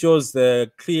 And it just shows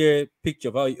the clear picture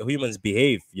of how humans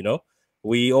behave.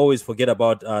 We always forget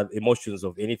about emotions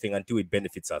of anything until it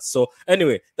benefits us. So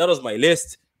anyway, that was my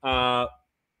list.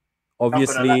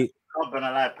 Obviously, not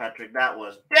gonna lie, Patrick, that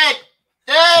was dead.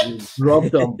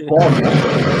 Dropped a bomb.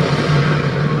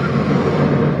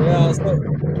 Yeah, so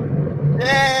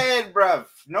dead, bruv.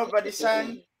 Nobody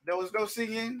sang. There was no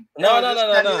singing. No.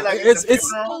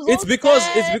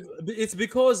 It's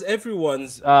because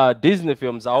everyone's Disney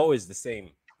films are always the same.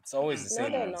 It's always the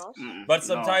same ones. But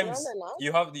sometimes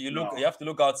you have to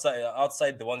look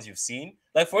outside the ones you've seen.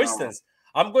 Like for instance,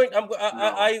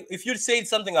 if you say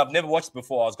something I've never watched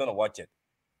before, I was gonna watch it.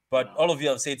 But all of you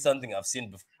have said something I've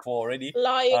seen before already.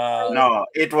 No,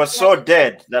 it was so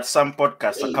dead that some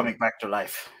podcasts are coming back to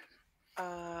life.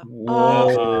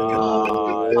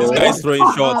 This guy's throwing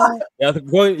shots.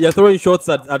 You're throwing shots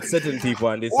at certain people,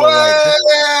 and it's all right.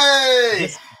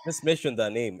 Just mention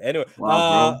their name. Anyway,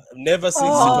 never seen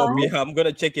Zootopia. I'm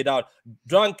gonna check it out.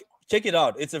 Drunk, check it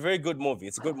out. It's a very good movie.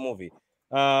 It's a good movie.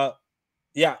 Yeah.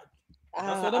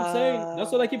 That's what I'm saying.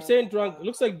 That's what I keep saying. Drunk.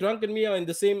 Looks like Drunk and me are in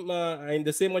the same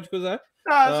what you call that?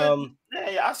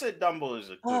 I said Dumbo is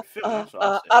a good film.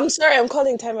 I'm sorry, I'm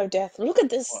calling Time of Death. Look at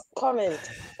this comment.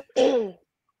 The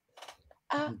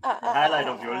highlight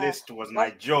of your list was my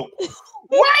joke.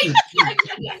 Why?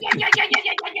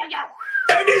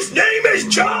 And his name is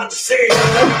John C.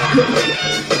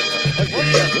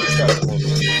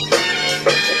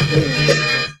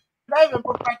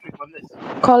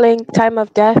 Calling Time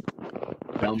of Death.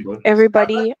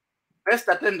 Everybody. Best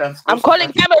attendance. I'm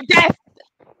calling Time of Death.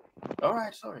 All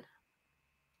right, sorry.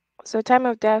 So Time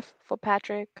of Death for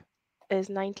Patrick is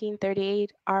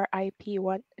 1938. R.I.P.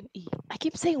 1E. I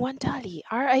keep saying 1 Dali.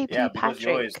 R.I.P.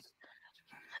 Patrick.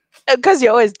 Because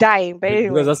you're always dying. But anyway.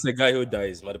 Because that's the guy who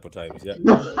dies multiple times. Yeah.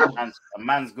 A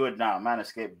man's good now. Man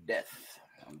escaped death.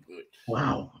 I'm good.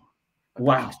 Wow.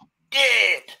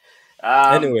 Dead.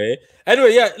 Anyway,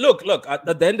 yeah. Look. At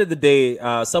the end of the day,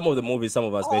 some of the movies, some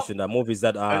of us mentioned, are movies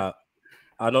that are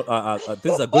not.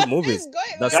 These are good movies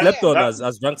that slept on,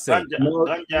 as Drunk said.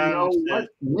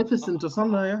 Magnificent or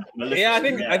something. Yeah,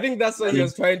 I think that's what he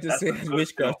was trying to say.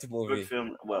 Witchcraft movie. Good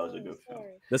film. Well, it's a good film.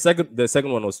 The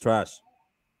second one was trash.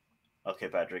 Okay,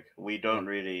 Patrick. We don't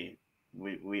really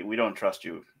we don't trust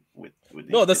you with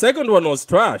no. The second one was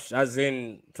trash, as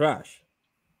in trash.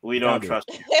 We don't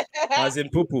trust you, as in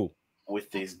poo poo,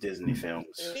 with these Disney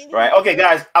films, right? Okay,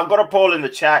 guys. I've got a poll in the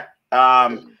chat.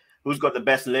 Who's got the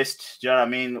best list? Do you know what I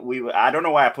mean? I don't know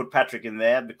why I put Patrick in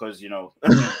there because, you know.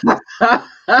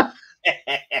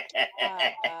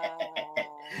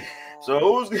 So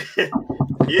who's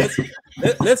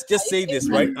let's just say this,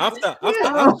 right?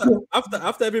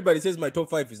 After everybody says my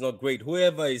top 5 is not great,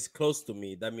 whoever is close to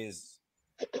me, that means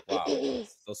wow,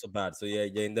 it's also bad. So yeah,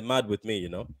 you're in the mud with me, you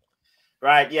know.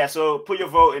 Right, yeah. So put your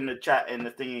vote in the chat in the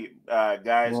thingy,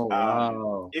 guys. Oh,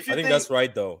 wow. If you I think that's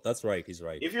right, though. That's right. He's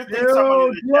right. If you think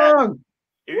someone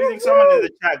in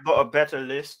the chat got a better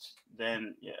list,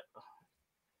 then yeah.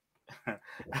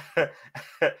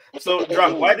 So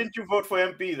Drunk, why didn't you vote for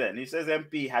MP then? He says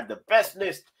MP had the best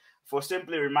list for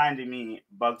simply reminding me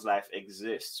Bug's Life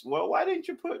exists. Well, why didn't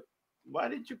you put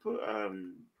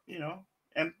you know,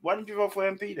 and why didn't you vote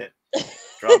for MP then?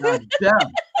 Drunk. God damn.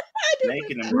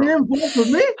 Making him, bro.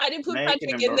 I didn't put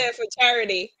Patrick in there for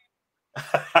charity.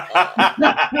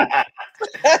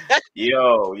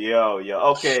 Yo.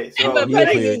 Okay, so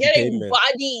Patrick is getting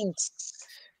bodied.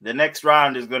 The next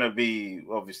round is gonna be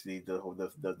obviously the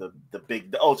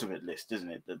ultimate list,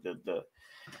 isn't it?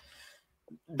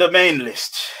 The main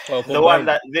list, the one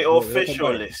that the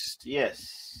official list.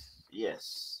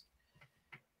 Yes.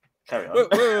 Carry on.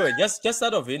 Wait. Just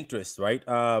out of interest, right?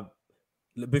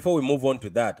 Before we move on to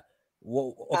that.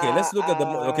 Well, okay, let's look at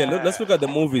let's look at the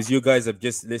movies you guys have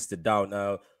just listed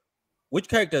down. Which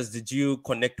characters did you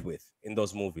connect with in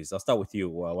those movies? I'll start with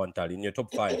you, Wantali. In your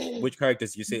top 5, which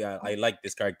characters you say I like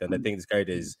this character and I think this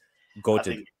character is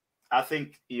goated? I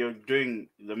think you're doing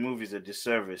the movies a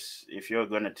disservice if you're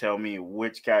going to tell me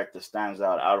which character stands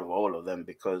out of all of them,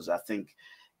 because I think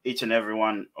each and every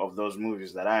one of those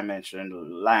movies that I mentioned,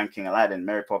 Lion King, Aladdin,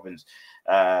 Mary Poppins,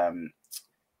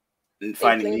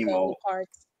 Finding Nemo,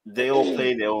 they all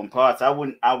play their own parts. I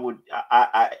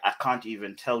can't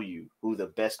even tell you who the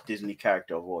best Disney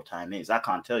character of all time is. I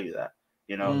can't tell you that.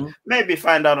 You know, maybe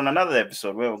find out on another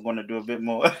episode where we're going to do a bit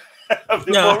more.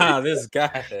 This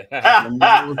guy.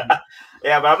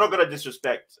 Yeah, but I'm not going to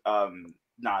disrespect. I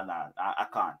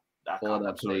can't. I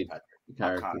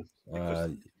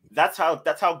can't. That's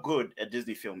how good a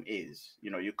Disney film is. You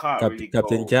know, you can't really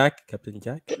Captain Jack.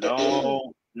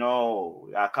 No,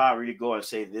 I can't really go and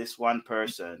say this one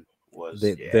person was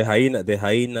the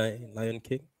hyena Lion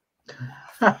King.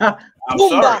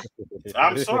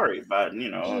 I'm sorry, but you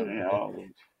know,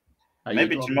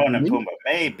 maybe Timon and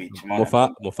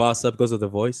Pumbaa, Mufasa because of the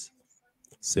voice,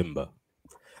 Simba.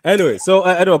 Anyway, so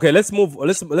okay, let's move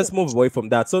away from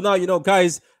that. So now, you know,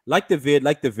 guys, like the vid.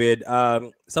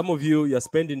 Some of you're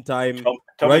spending time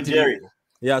Tom and Jerry.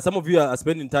 Yeah, some of you are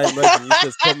spending time writing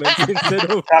useless comments instead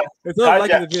of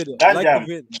liking the video.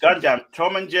 Gunjam.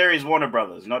 Tom and Jerry is Warner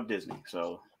Brothers, not Disney.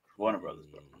 So Warner Brothers.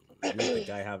 Let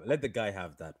the guy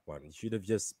have that one. He should have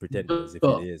just pretended as if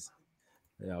it is.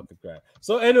 Yeah, okay, great.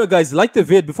 So anyway, guys, like the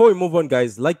vid. Before we move on,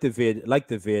 guys, like the vid.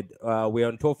 We're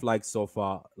on 12 likes so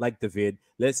far. Like the vid.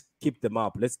 Let's keep them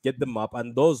up. Let's get them up.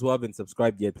 And those who haven't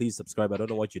subscribed yet, please subscribe. I don't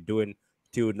know what you're doing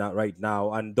till now, right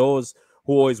now. And those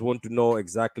who always want to know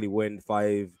exactly when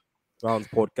 5 Rounds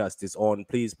podcast is on,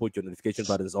 please put your notification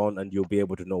buttons on and you'll be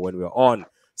able to know when we're on.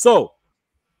 So,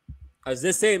 as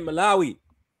they say in Malawi,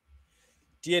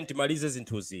 TNT Malizes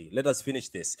into Z. Let us finish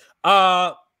this.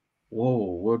 Whoa,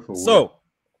 word for word. So,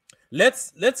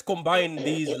 let's combine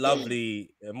these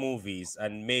lovely movies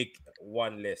and make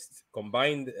one list.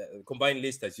 Combined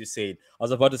list, as you said. I was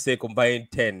about to say combine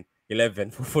 10.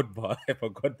 11 for football. I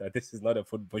forgot that this is not a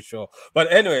football show. But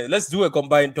anyway, let's do a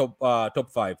combined top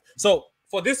 5. So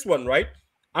for this one, right,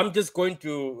 I'm just going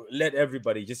to let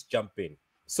everybody just jump in.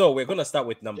 So we're going to start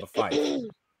with number 5.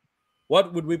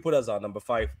 What would we put as our number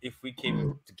 5 if we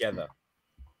came together?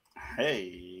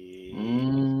 Hey.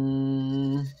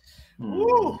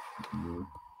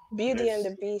 Beauty and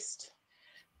the Beast.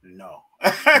 No.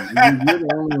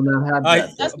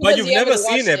 But you've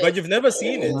never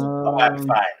seen it. Fine.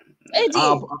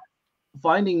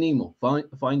 Finding Nemo.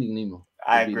 Finding Nemo.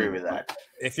 I agree with that.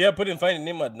 If you're putting Finding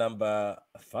Nemo at number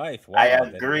 5, wow, I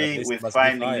agree with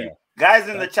Finding Nemo. Guys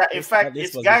in the chat. In fact,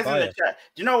 it's guys in the chat.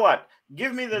 Do you know what?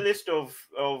 Give me the list of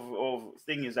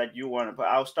things that you want to put.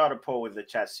 I'll start a poll with the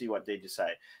chat, see what they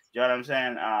decide. Do you know what I'm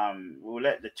saying? We'll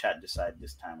let the chat decide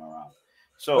this time around.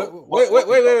 So wait.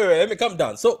 Let me calm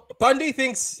down. So Pandi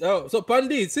thinks. So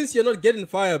Pandi, since you're not getting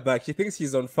fire back, she thinks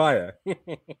he's on fire.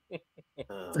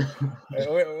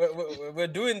 We're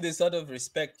doing this out of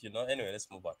respect, you know. Anyway, let's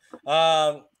move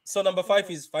on. So number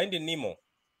 5 is Finding Nemo.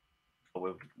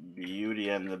 With Beauty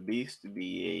and the Beast,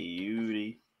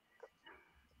 Beauty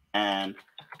and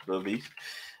the Beast.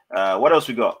 What else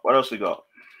we got?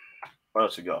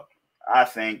 I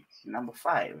think number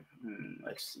 5.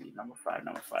 Let's see. Number 5.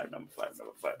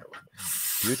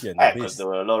 Beauty and the Beast. Because there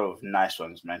were a lot of nice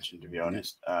ones mentioned, to be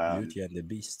honest. Beauty and the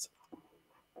Beast.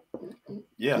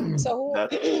 Yeah. So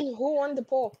who won the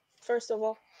poll, first of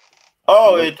all?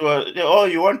 Oh, it was. Oh,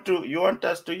 you want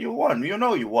us to? You won. You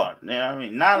know you won. You know what I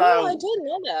mean? Nala. No, I didn't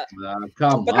know that.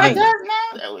 Come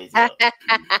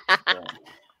on.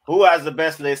 Who has the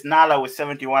best list? Nala with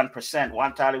 71%,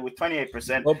 Wantali with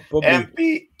 28%.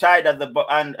 MP tied at the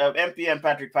bottom, and MP and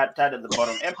Patrick tied at the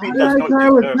bottom. MP does not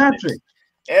deserve this.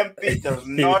 MP does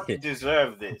not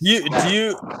deserve this.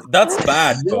 That's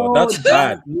bad, bro. That's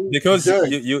bad because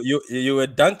you were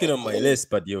dunking on my list,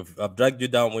 but I've dragged you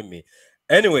down with me.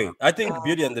 Anyway, I think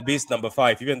Beauty and the Beast number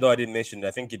 5. Even though I didn't mention it,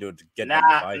 I think it would get number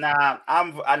 5.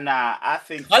 I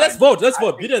think. Let's vote.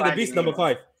 Beauty and the Beast number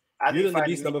 5. Beauty and the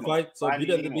Beast number 5. So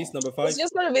Beauty and the Beast number 5. It's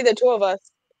just gonna be the two of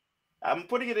us. I'm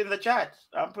putting it in the chat.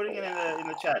 In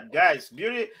the chat, guys.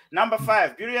 Beauty number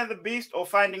 5. Beauty and the Beast or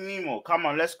Finding Nemo. Come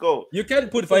on, let's go. You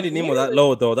can't put Finding Nemo that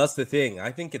low, though. That's the thing.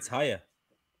 I think it's higher.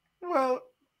 Well,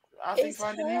 I think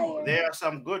Finding Nemo. There are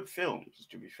some good films.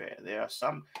 To be fair, there are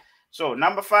some. So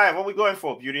number 5, what are we going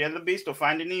for? Beauty and the Beast or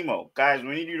Finding Nemo? Guys,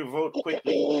 we need you to vote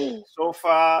quickly. So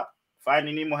far,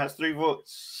 Finding Nemo has 3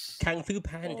 votes. Kung Fu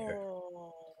Panda.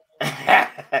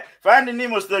 Finding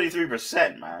Nemo is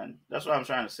 33%, man. That's what I'm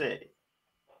trying to say.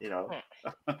 You know.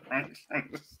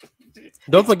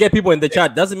 Don't forget, people in the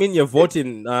chat. Doesn't mean you're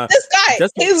voting. This guy,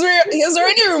 he's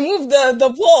already removed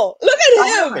the poll. Look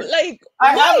at him.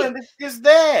 I haven't. It's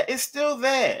there. It's still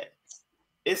there.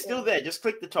 It's still there. Just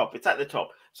click the top. It's at the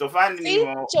top. So Finding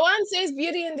Nemo. Joanne says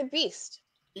Beauty and the Beast.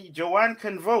 Joanne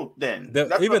can vote then.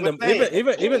 Even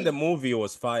the movie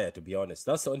was fire, to be honest.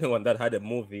 That's the only one that had a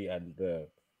movie and the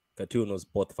cartoon was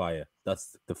both fire.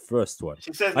 That's the first one.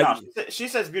 She says she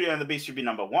says Beauty and the Beast should be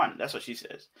number 1. That's what she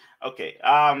says. Okay.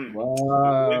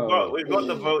 Wow. We've got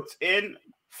the votes in.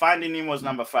 Finding Nemo is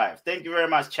number 5. Thank you very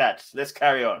much, chat. Let's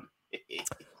carry on.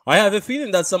 I have a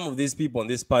feeling that some of these people on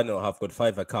this panel have got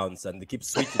 5 accounts and they keep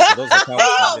switching to those accounts.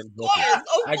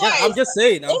 I'm just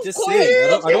saying. I don't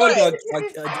want to.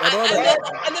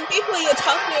 And the people you're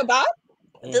talking about,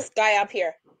 this guy up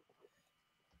here.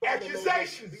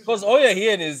 Because all you're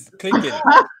hearing is clicking.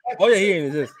 All you're hearing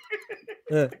is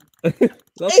this.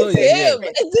 That's all you're hearing.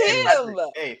 It's him.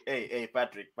 Hey,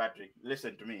 Patrick,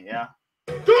 listen to me, yeah?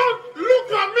 Don't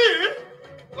look at me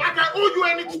like I owe you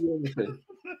anything.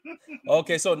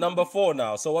 Okay, so number 4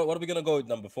 now. So what are we gonna go with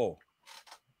number 4?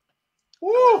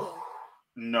 Woo!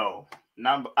 No.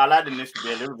 Aladdin needs to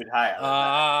be a little bit higher.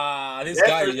 This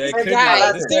guy is a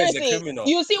criminal. This guy is a criminal.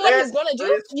 You see what he's gonna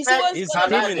do? You see what he's a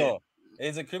criminal.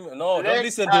 He's a criminal. No, don't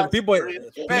listen to him. People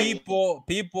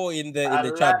in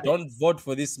the chat, don't vote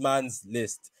for this man's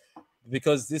list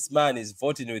because this man is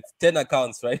voting with 10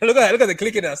 accounts, right? Look at the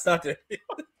clicking that started. I'm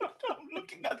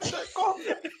looking at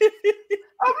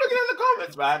the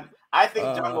comments, man. I think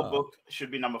Jungle Book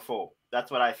should be number 4.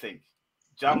 That's what I think.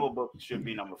 Jungle Book should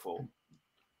be number 4.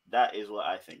 That is what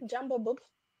I think. Jungle Book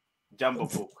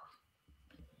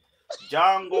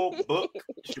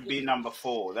should be number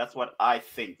 4. That's what I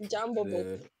think. Jungle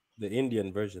Book. The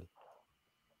Indian version.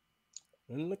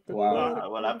 Wow.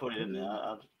 Well, I put it in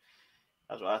there.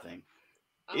 That's what I think.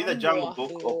 Either Jungle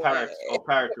Book or Pirates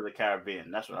of the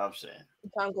Caribbean. That's what I'm saying.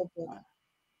 Jungle Book.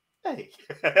 Hey,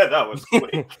 that was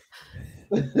quick.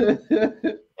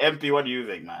 MP, what do you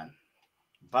think, man?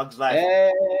 Bugs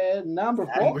Life. Number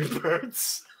 4. Angry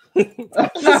Birds.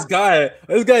 This guy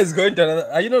is going to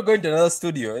another. Are you not going to another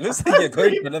studio? It looks like you're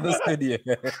going to another studio.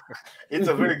 It's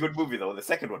a very good movie, though. The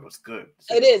second one was good.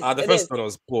 It is. The first one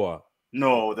was poor.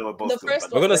 No, they were both good.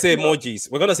 We're gonna say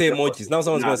emojis. Now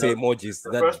someone's gonna say emojis.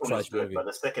 The first one was good, but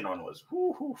the second one was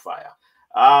fire.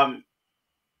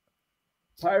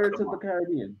 Pirates of the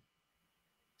Caribbean.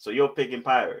 So you're picking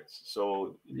Pirates.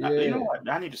 So you know what?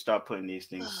 I need to start putting these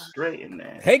things straight in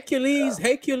there.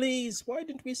 Hercules. Why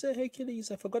didn't we say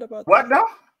Hercules? I forgot about what now?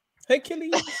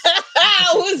 Hercules.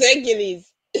 Who's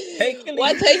Hercules? Hercules.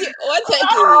 What's Hercules?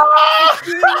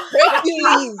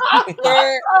 Hercules.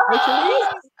 Hercules.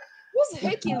 Who's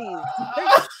Hercules?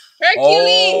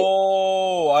 Hercules.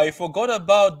 Oh, I forgot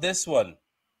about this one.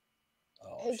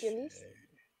 Oh, Hercules. shit.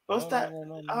 What's that?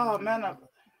 No, Oh man,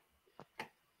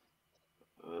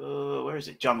 where is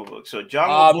it? Jungle Book. So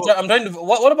Jungle Book. I'm trying to.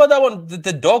 What about that one?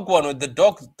 The dog one with the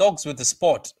dogs with the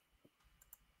spot.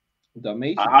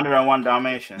 Dalmatian. 101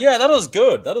 Dalmatian. Yeah, that was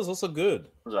good. That was also good.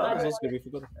 Was That all was right. also good. We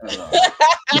forgot.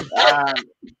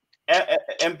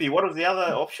 MP, what was the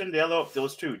other option? There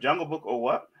was two. Jungle Book or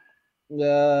what?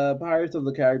 Pirates of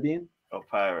the Caribbean. Oh,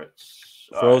 Pirates.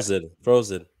 Frozen.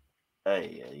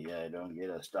 Hey, yeah, don't get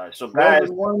us started. So, Frozen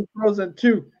guys, 1, Frozen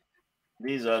 2.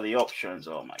 these are the options.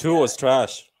 Oh my 2 God. was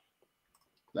trash.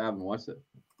 I haven't watched it.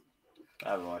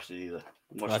 I haven't watched it either. I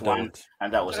Watched one, don't.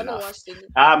 and that was I haven't enough. watched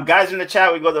it. Guys in the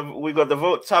chat, we got the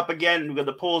votes up again. We got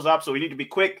the polls up, so we need to be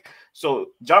quick.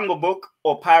 So, Jungle Book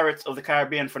or Pirates of the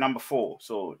Caribbean for number 4.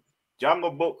 So,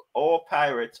 Jungle Book or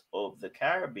Pirates of the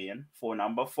Caribbean for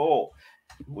number 4.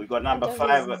 We got number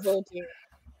 5. Voting.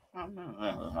 I don't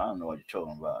know what you're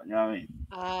talking about. You know what I mean?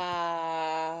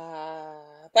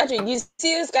 Patrick, you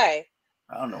see this guy?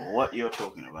 I don't know what you're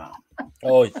talking about.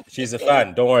 Oh, she's a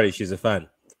fan. Don't worry, she's a fan.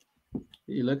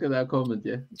 You look at that comment,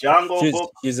 yeah. Jungle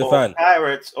Book she's a or fan.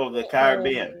 Pirates of the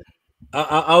Caribbean.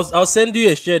 I'll send you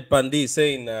a shirt, Bandi,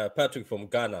 saying Patrick from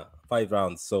Ghana, 5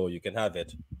 rounds, so you can have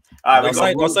it. I'll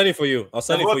sign it for you. I'll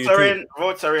sign it for you too.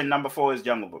 Votes are in. Number 4 is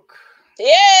Jungle Book.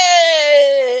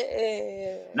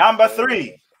 Yeah. Number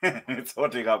 3. It's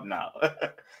hotting up now.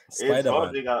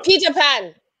 Spider-Man. Peter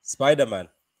Pan. Spider-Man.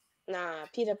 Nah,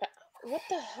 Peter Pan. What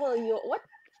the hell? What?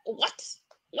 What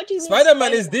do you mean?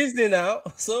 Spider-Man is Disney now,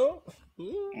 so.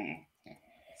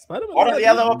 What are the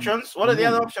other options?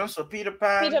 So Peter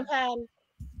Pan. Peter Pan.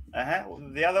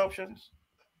 The other options?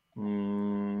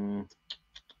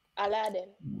 Aladdin.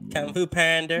 Kung Fu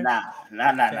Panda. Nah.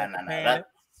 That's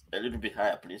a little bit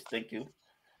higher, please. Thank you.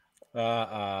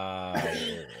 Why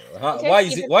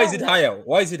is it higher?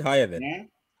 Why is it higher then?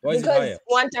 Why is it higher?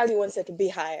 One Tally wants it to be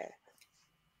higher.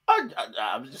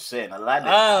 I'm just saying,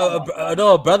 Aladdin.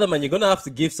 No, brother, man, you're gonna have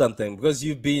to give something because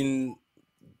you've been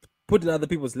putting other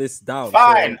people's lists down.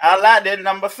 Fine, so. Aladdin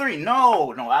number 3.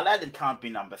 No, Aladdin can't be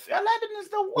number 3. Aladdin is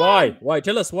the one. Why?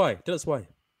 Tell us why.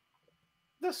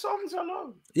 The songs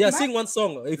alone. Yeah, sing one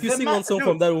song. If you sing one song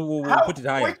from that, we'll put it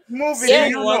higher. Which movie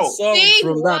sing one song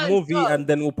from that movie, and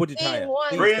then we'll put it higher.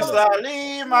 Prince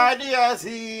Ali, my dear,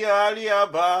 see Ali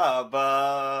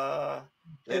Baba.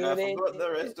 Then I forgot the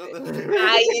rest of the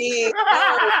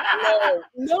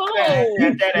No.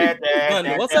 Man,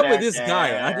 what's up with this guy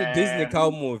at the Disney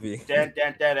cow movie?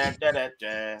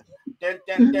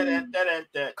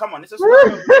 Come on, it's a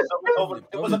story.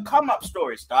 It was a come-up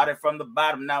story. Started from the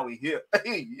bottom, now we here.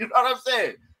 You know what I'm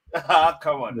saying?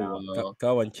 Come on now.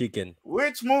 Cow and chicken.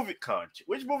 Which movie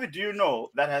do you know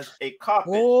that has a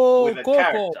carpet with a Coco.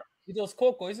 character? It was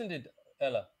Coco, isn't it,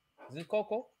 Ella? Is it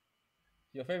Coco?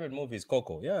 Your favorite movie is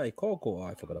Coco. Yeah, Coco. Oh,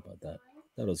 I forgot about that.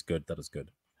 That was good.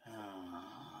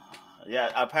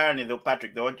 Yeah, apparently though,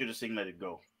 Patrick, they want you to sing "Let It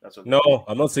Go." That's what. No,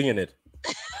 I'm not singing it.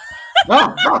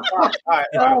 All right.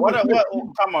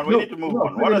 Come on, we need to move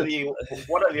on. What are the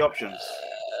options?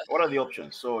 What are the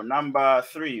options? So number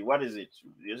 3, what is it?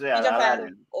 You say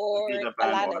Aladdin or Peter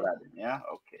Pan or Aladdin? Yeah.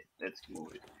 Okay, let's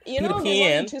move it. You know,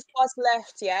 there's only 2 spots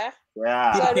left. Yeah.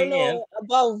 Yeah. So I don't know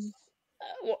above.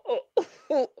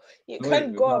 You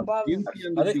can't go above.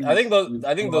 I think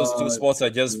those 2 spots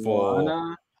are just for.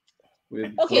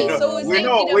 Okay, so we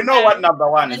know what number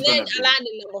 1 is going to be.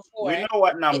 Aladdin number 4. We know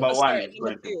what number 1 is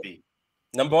going to be.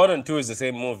 Number 1 and 2 is the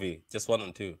same movie, just 1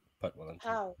 and 2. Part 1 and 2.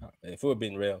 How? If it were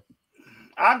being real.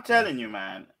 I'm telling you,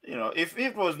 man. You know, if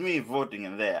it was me voting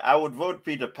in there, I would vote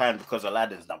Peter Pan because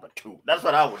Aladdin's number 2. That's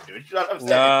what I would do. You know what I'm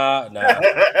saying? Nah.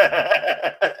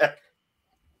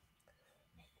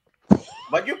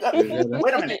 But you guys,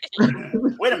 wait a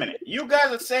minute. You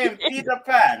guys are saying Peter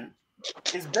Pan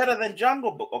is better than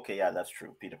Jungle Book. Okay, yeah, that's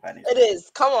true. Peter Pan is. It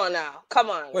is. Come on now. Come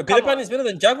on. Wait, Peter Pan is better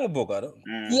than Jungle Book, I don't.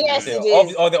 Yes, okay. it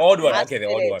is. Oh, the old one. Yes, okay, the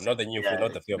old one, not the new film,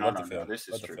 not the film, not the film. This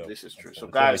is true. This is true. So,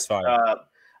 The guys,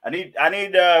 I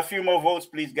need a few more votes,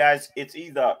 please, guys. It's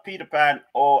either Peter Pan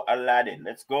or Aladdin.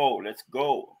 Let's go.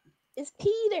 It's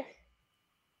Peter.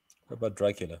 What about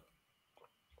Dracula?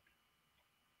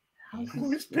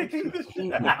 Who is picking this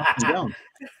shit? Patrick,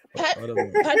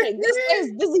 this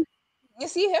is busy. You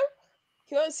see him?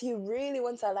 He really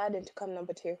wants Aladdin to come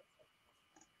number 2.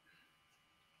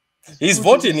 He's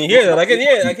voting. You hear that? I can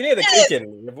hear the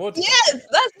clicking. Yes,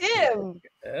 that's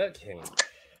him.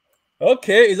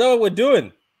 Okay, is that what we're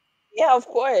doing? Yeah, of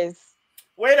course.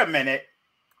 Wait a minute.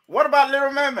 What about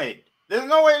Little Mermaid? There's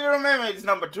no way Little Mermaid is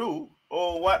number 2.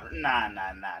 Oh, what? Nah.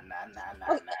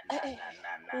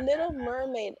 Little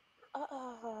Mermaid.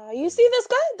 You see this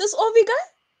guy? This Ovi guy?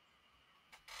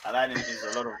 Aladdin is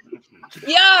a lot of.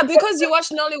 Yeah, because you watch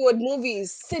Nollywood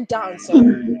movies. Sit down, sir.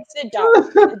 Sit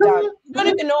down. Sit down. You don't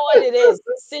even know what it is.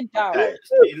 Sit down. Guys,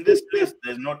 in this list,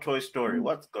 there's no Toy Story.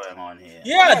 What's going on here?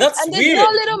 Yeah, that's and weird. There's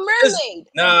no Little Mermaid.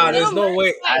 There's no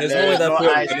way. There's no way that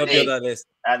film cannot be on that list.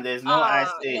 And there's no Ice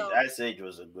Age. No. Ice Age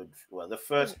was a good. Well, the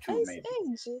first 2 maybe.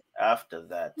 After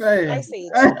that, Ice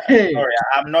Age. Sorry,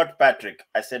 I'm not Patrick.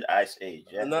 I said Ice Age.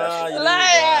 Yeah,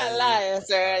 liar,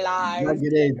 sir, liar.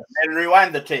 And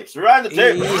rewind the tapes. Rewind the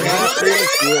tapes.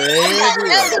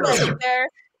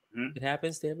 It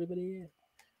happens to everybody. Yeah.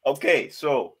 Okay,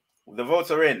 so the votes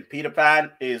are in. Peter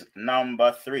Pan is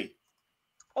number 3.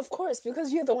 Of course,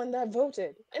 because you're the one that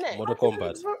voted, innit? Mortal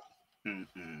Kombat.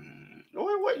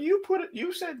 What you put it?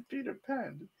 You said Peter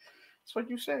Pan. That's what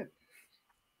you said.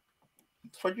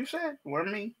 That's what you said. We're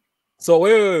me. So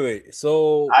wait.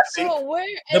 So I think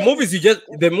the movies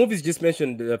you just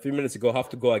mentioned a few minutes ago have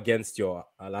to go against your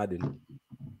Aladdin.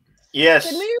 Yes.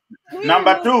 Can we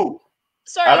number 2.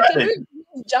 Sorry, Aladdin. can we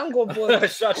remove Jungle Book?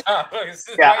 Shut up.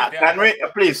 Yeah, can we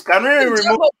remove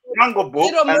Jungle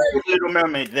Book and put Little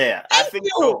Mermaid there? I think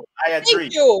so. I agree.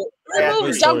 Thank you.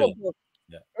 Remove Jungle Story. Book.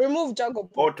 Yeah. Remove Jungle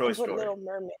Book. Or Toy and put Story. Little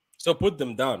Mermaid. So put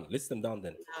them down. List them down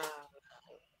then.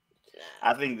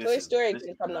 I think this Toy is Story this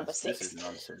can is come number nonsense. 6. This is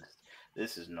nonsense.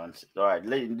 This is nonsense. All right,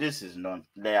 this is non.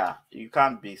 Yeah, you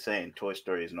can't be saying Toy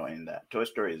Story is not in that. Toy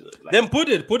Story is like. Then put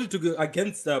it to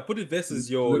against put it versus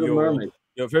your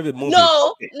favorite movie.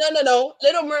 No.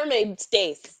 Little Mermaid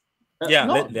stays. Yeah,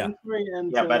 but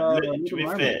to be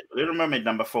fair, Little Mermaid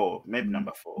number 4, maybe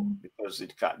number 4, because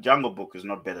Jungle Book is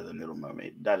not better than Little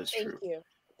Mermaid. That is true.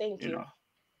 Thank you. Know.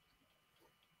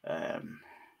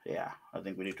 Yeah, I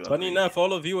think we need to. Funny enough,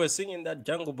 all of you were singing that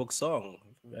Jungle Book song.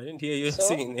 I didn't hear you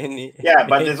singing any. Yeah,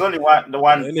 but there's only one. The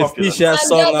one any popular Fisher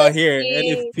song out here.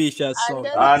 Any Fisher song.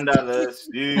 Under the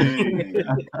sea,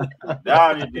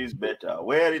 down it is better.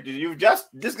 Where it is, you just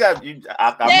this guy. Say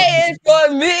it for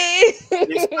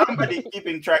me. Is somebody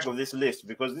keeping track of this list,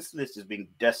 because this list is being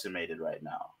decimated right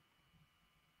now.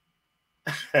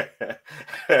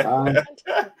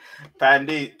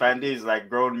 Pandy is like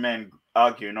grown men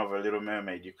arguing over Little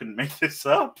Mermaid. You couldn't make this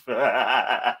up.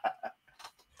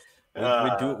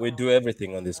 we do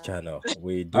everything on this channel.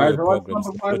 We do programs.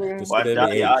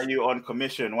 Are you on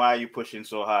commission? Why are you pushing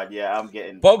so hard? Yeah, I'm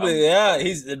getting probably.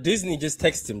 He's Disney just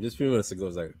texted him just a few minutes ago. I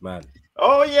was like, man.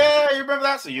 Oh yeah, you remember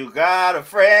that? So you got a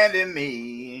friend in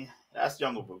me. That's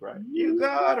Jungle Book, right? You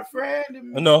got a friend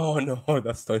in me. No,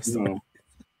 that's Toy Story. No.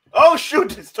 Oh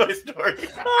shoot, it's Toy Story.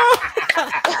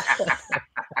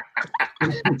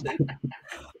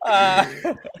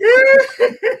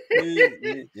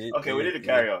 Okay, we need to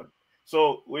carry on.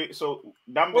 So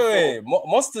number 4.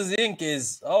 Monsters Inc.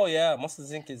 is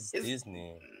Monsters Inc. is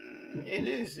Disney. It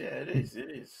is.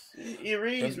 It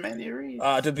reads, man. It reads.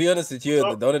 To be honest with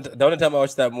you, the only time I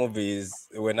watched that movie is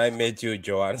when I met you,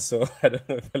 Joanne. So I don't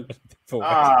know if a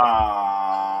lot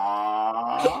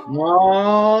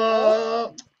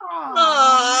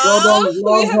of people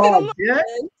watch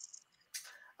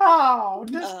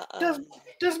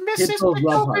Does Mrs.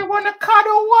 Penelope want to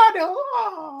cuddle waddle?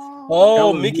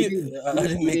 Oh,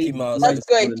 Mickey Mouse. That's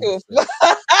going too far.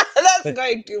 That's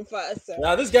going too far, sir.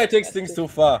 Now this guy takes things too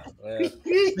far. Yeah.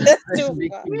 That's too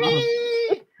far.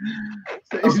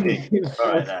 Okay.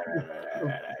 All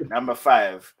right. Number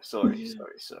 5. Sorry.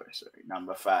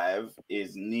 Number 5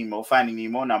 is Nemo. Finding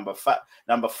Nemo. Number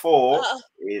 4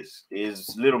 is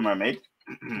Little Mermaid.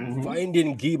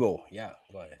 Finding Gibo. Yeah,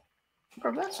 go ahead.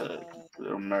 Oh, that's a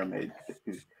Little Mermaid.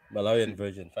 Malawian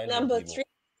version. Number 3,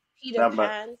 Peter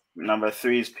Pan. Number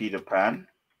 3 is Peter Pan.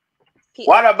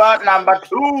 What about number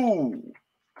 2?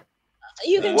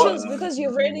 You can choose because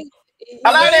you've already made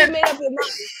up your mind.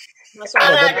 That's why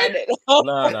Aladdin. No.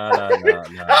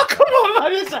 Oh, come on,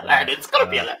 man. It's Aladdin. It's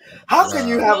gonna be Aladdin. How can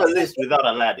you have a list without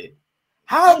Aladdin?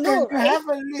 How can you have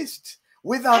a list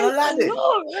without Aladdin? I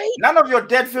know, right? None of your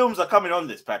dead films are coming on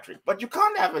this, Patrick. But you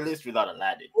can't have a list without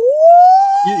Aladdin.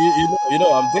 You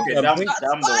know, I'm thinking.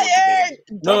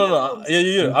 No.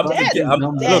 Yeah.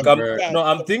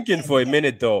 I'm thinking for a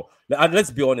minute though. And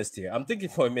let's be honest here. I'm thinking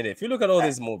for a minute. If you look at all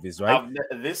these movies, right?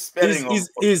 This spelling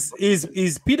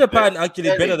is Peter Pan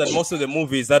actually better than most of the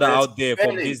movies that are out there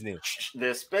from Disney?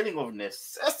 The spelling of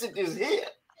necessity is here.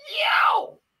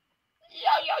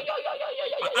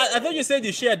 I thought you said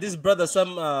you shared this brother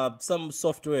some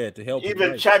software to help.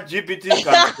 Even ChatGPT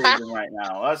can't save him right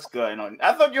now. What's going on?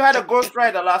 I thought you had a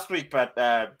ghostwriter last week, but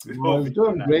it's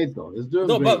doing great though. It's doing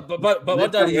great. But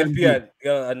what are the MP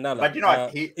and Nala? But you know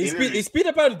what? Is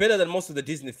Peter Pan better than most of the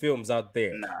Disney films out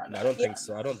there? Nah, I don't think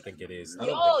so. I don't think it is.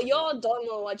 Y'all don't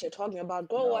know what you're talking about.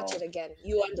 Go watch it again.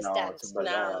 You understand?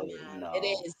 No.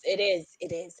 It is. I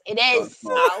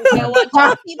don't care what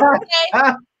y'all people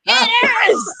say.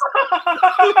 It is.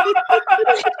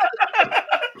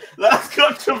 That's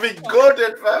got to be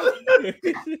good, fella.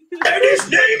 And his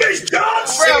name is John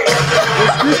C.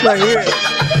 This right here.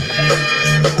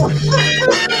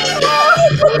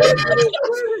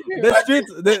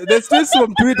 The streets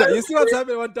from Twitter. You see what's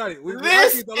happening one time?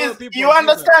 You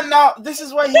understand now? This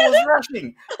is why he was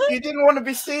rushing. He didn't want to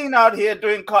be seen out here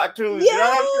doing cartoons. Yeah. You know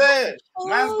what I'm saying?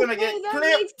 Man's gonna get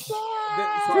clipped.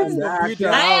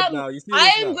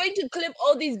 I am going to clip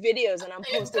all these videos and I'm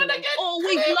posting them all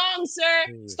week long, sir.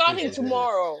 Starting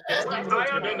tomorrow. I'm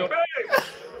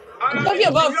talking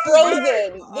about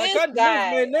Frozen. I can't move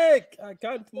my neck. I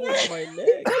can't move my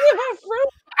neck. Talking about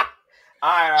Frozen.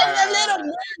 And the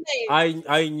Little Mermaid.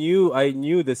 I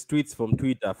knew the tweets from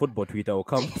Twitter, football Twitter, will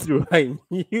come through. I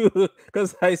knew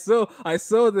because I saw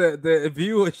the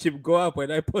viewership go up when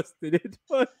I posted it.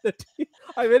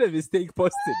 I made a mistake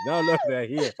posting. Now look, they're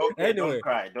here. Okay, anyway,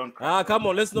 don't cry. Come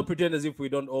on, let's not pretend as if we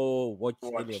don't all watch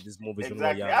any of these movies when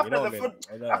we're young. After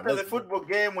the football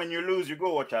game, when you lose, you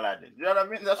go watch Aladdin. You know what I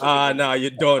mean? No, you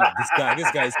don't. This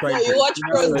guy is trying to. You watch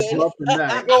Frozen. You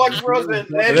go watch Frozen.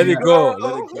 Let it go.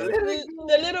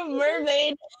 The Little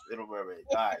Mermaid. Little Mermaid.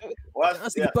 All right.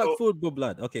 That's the football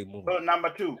blood. Okay, move on. So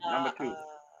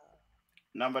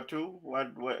number two.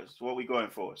 What we going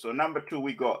for? So number 2,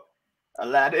 we got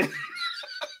Aladdin.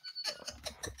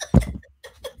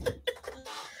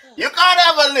 You can't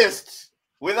have a list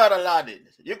without Aladdin.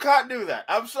 You can't do that.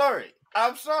 I'm sorry.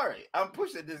 I'm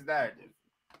pushing this narrative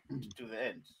to the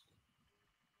end.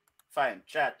 Fine,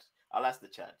 chat. I'll ask the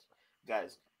chat.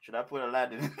 Guys, should I put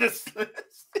Aladdin in this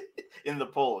list? In the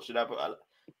poll? Should I put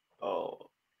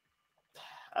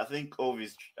I think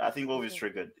Ovi's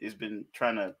triggered. He's been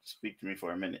trying to speak to me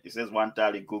for a minute. He says, "One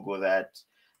tally, Google that.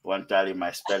 One tally,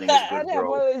 my spelling is good,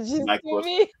 bro."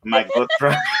 My God,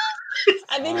 try.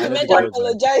 I think you meant to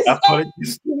apologize.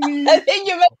 Apologies to me. I think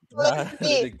you meant to apologize.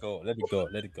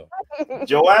 Let it go.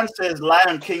 Joanne says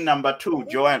Lion King number 2.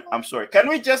 Joanne, I'm sorry. Can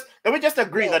we just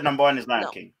agree that number 1 is Lion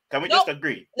King? Can we just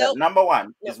agree that number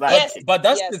 1 is Lion King? But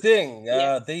that's the thing.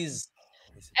 These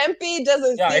MP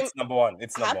doesn't seem it's number 1.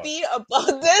 It's number happy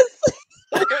about this.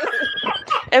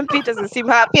 MP doesn't seem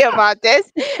happy about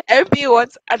this. MP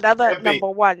wants another number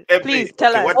 1. Please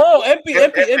tell us. MP.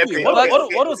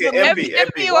 What was the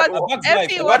MP wants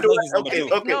MP wants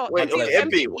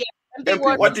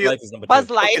MP, what do you Buzz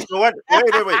Life? Okay, so wait.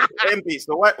 MP,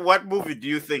 so what movie do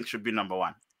you think should be number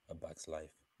 1? A Bug's Life.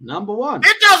 Number 1.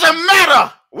 It doesn't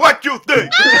matter what you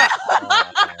think.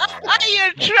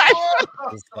 You're trash.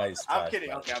 This guy is trash. I'm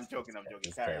kidding. Okay, I'm joking.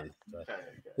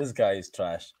 This guy is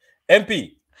trash.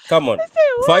 MP, come on.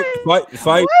 Fight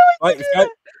for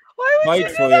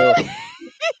your.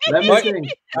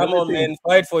 Come on, man.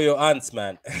 Fight for your aunts,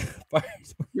 man.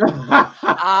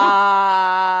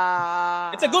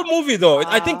 It's a good movie, though.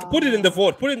 I think put it in the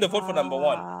vote. Put it in the vote for number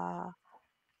 1.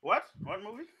 What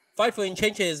movie? Fight for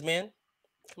Inchenches, man.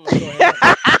 Come on, go ahead.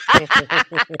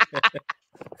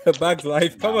 Bug's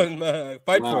Life. Come on, man.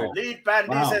 Fight for it. Lead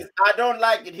Bandy says, "I don't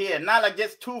like it here. Nala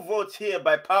gets 2 votes here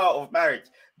by power of marriage,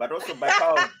 but also by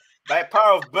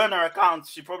power of burner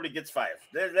accounts, she probably gets 5.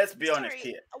 Let's be honest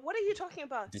here. What are you talking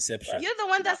about? Deception. You're the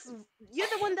one that's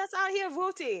out here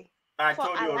voting. I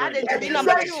told you already. To be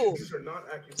number 2. These are not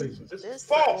accusations. This is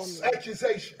false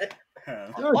accusation.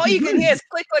 All you can hear is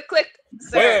click, click, click.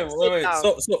 Sir, wait.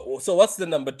 So what's the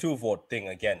number 2 vote thing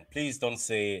again? Please don't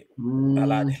say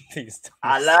Aladdin. Please.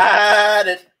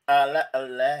 Aladdin. I'm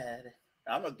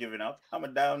not giving up. I'm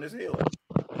gonna die on this hill.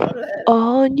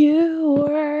 A new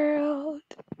world.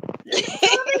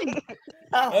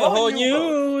 A whole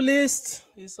new list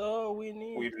is all we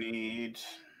need. We need,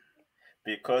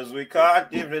 because we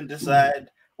can't even decide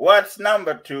what's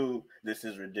number 2. This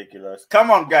is ridiculous.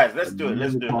 Come on, guys. Let's do it.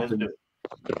 Let's do it.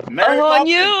 A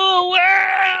new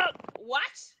world. What?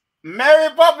 Mary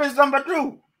Poppins number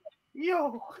 2.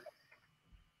 Yo.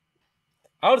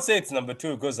 I would say it's number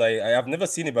 2 because I have never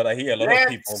seen it, but I hear a lot of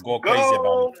people go crazy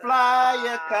about it.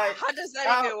 Fly a kite. How does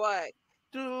that even work?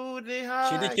 To the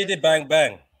high. Chitty bang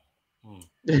bang.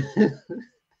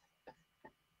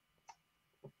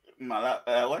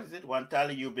 What is it? One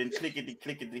tally, you've been clickety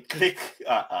click.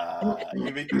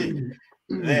 You've been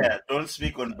There, don't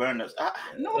speak on burners.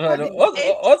 Nobody.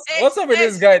 What's up with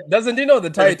this guy? Doesn't he know the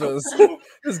titles?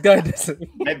 This guy doesn't.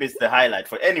 Maybe it's the highlight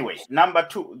for. Anyway, number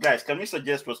 2, guys. Can we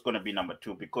suggest what's going to be number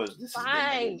 2? Because this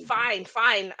is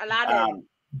fine. Aladdin.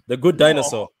 The Good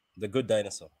Dinosaur. The Good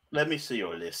Dinosaur. Let me see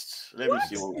your list. Let What me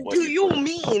see what do you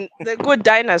mean? The Good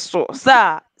Dinosaur,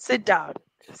 sir? Sit down.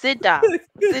 Sit down.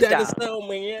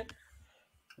 Man.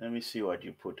 Let me see what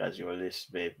you put as your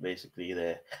list, babe. Basically,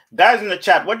 there, guys in the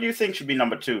chat. What do you think should be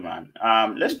number 2, man?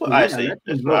 Let's put Ice Age.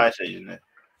 Let's put Ice Age in there.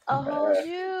 A whole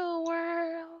new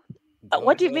world.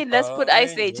 What do you mean? Let's put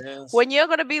Ice Age. When you're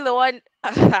gonna be the one,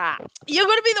 you're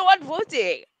gonna be the one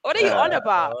voting. What are you on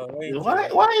about?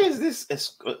 Why is this a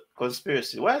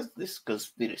conspiracy? Why is this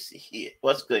conspiracy here?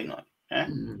 What's going on?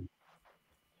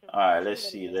 All right, let's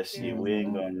see. We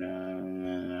ain't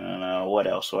gonna. What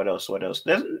else? There's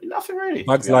nothing really.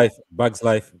 Bugs Life.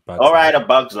 All right, A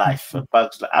Bug's Life.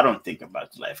 I don't think A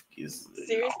Bug's Life is.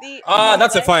 Seriously?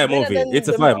 That's a fire movie. It's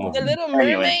a fire movie. The Little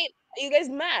Mermaid. Are you guys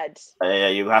mad? Yeah,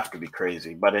 you have to be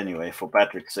crazy. But anyway, for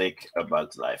Patrick's sake, A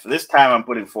Bug's Life. This time, I'm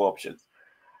putting 4 options.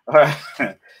 All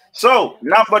right. So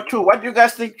number 2, what do you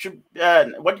guys think should?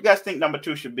 What do you guys think number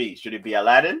 2 should be? Should it be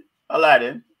Aladdin, or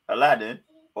Aladdin?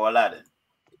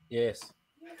 Yes.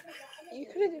 You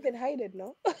couldn't even hide it,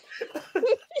 no?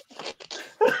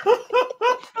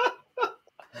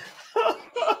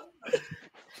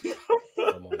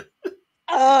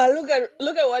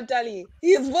 Look at what Dali.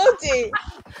 He's voting.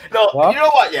 No, what? You know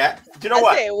what? Yeah. Do you know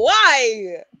what? Say,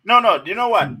 why? No. Do you know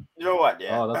what?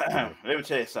 Yeah. Let me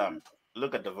tell you something.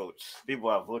 Look at the votes. People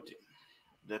are voting.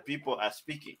 The people are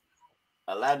speaking.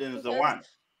 Aladdin is the one.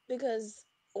 Because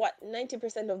what?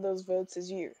 90% of those votes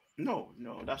is you. No,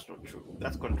 that's not true.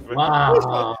 That's controversial.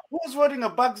 Wow. Who's voting A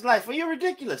Bug's Life? Are you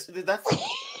ridiculous? That's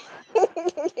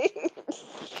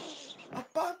A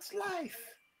Bug's Life.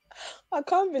 I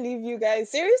can't believe you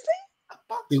guys. Seriously?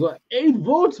 You got 8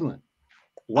 votes, man.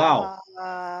 Wow.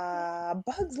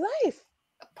 Bug's Life.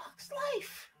 A Bug's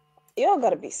Life. Y'all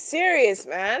gotta be serious,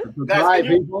 man. Guys,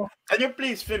 can you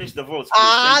please finish the votes?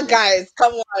 Guys,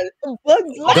 come on.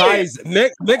 Bug's Life. Guys,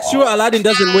 make sure Aladdin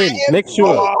doesn't win. Make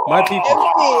sure. My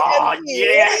people.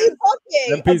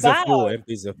 MP. MP's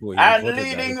a fool. And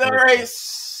leading the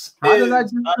race is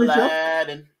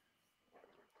Aladdin.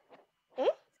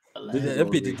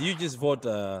 MP, did you just vote?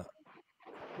 This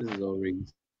is all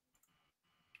rigged.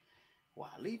 Wow,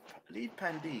 lead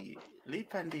Pandy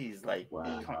is like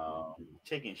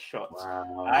taking shots.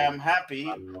 Wow. I am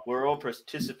happy we're all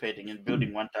participating in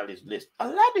building One Tali's list.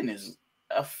 Aladdin is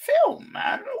a film,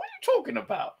 man. What are you talking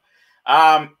about?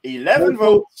 11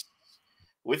 votes.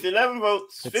 With 11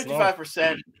 votes,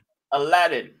 55%.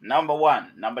 Aladdin, number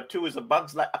 1. Number 2 is A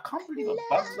Bug's Life. I can't believe A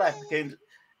Bug's Life became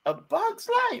A Bug's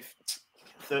Life.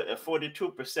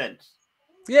 42%.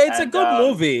 Yeah, it's a good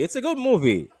movie. It's a good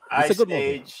movie.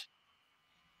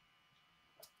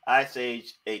 Ice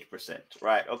Age 8%.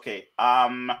 Right. Okay.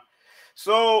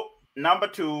 So number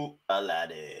 2,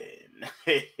 Aladdin.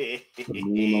 Thank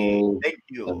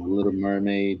you. The Little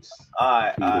Mermaid.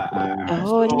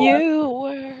 New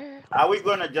world. Are we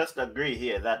gonna just agree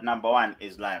here that number 1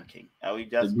 is Lion King? Are we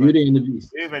just the Beauty and the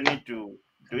Beast? Do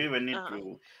we even need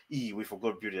to? We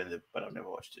forgot Beauty and the, but I've never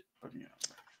watched it. But, you know.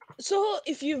 So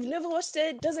if you've never watched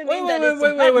it, doesn't wait, mean that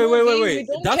wait.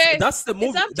 it's That's the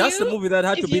movie. That's the movie that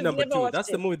had to be number 2. That's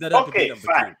the movie that had to be number 2.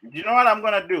 Okay, fine. You know what I'm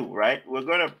gonna do, right? We're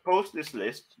gonna post this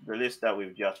list, the list that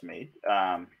we've just made,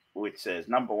 which says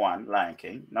number 1, Lion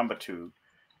King, number 2,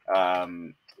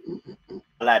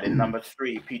 Aladdin, number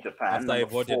 3, Peter Pan. After I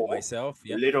voted myself,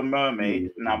 yeah. Little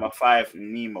Mermaid, number 5,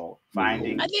 Nemo.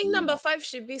 Finding. I think number 5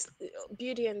 should be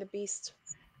Beauty and the Beast.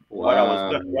 What I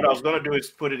was gonna do is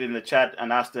put it in the chat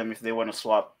and ask them if they want to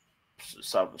swap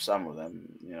some of them.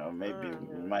 You know, maybe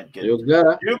we might get. You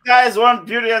guys want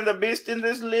Beauty and the Beast in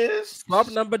this list? Swap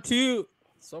number 2.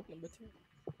 Swap number 2.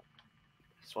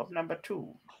 Swap number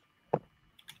 2.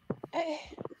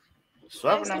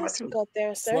 Swap number 2. Got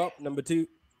there, sir. Swap number 2.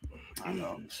 I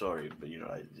know. I'm sorry, but you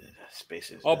know,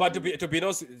 spaces. Oh, but to be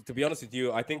honest with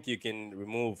you, I think you can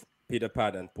remove Peter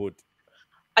Pan and put.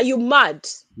 Are you mad?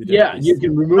 Yeah, you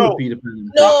can remove Peter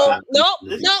Pan. No.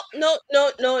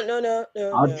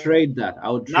 I'll trade that.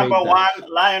 Number 1,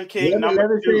 Lion King. Let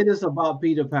me say this about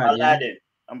Peter Pan. Aladdin.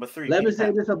 Number 3. Let me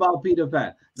say this about Peter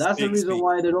Pan. That's the reason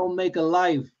why they don't make a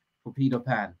live for Peter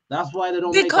Pan. That's why they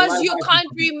don't. Because you can't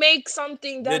remake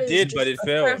something that they did, but it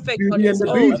failed. Perfect. Beauty and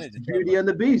the Beast. Beauty and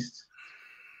the Beast.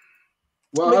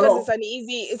 Well, because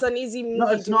it's an easy movie. No,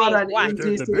 it's not an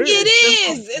easy. It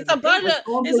is. It's about.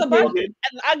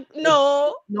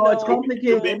 No, it's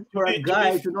complicated for a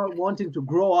guy to not wanting to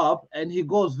grow up, and he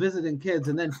goes visiting kids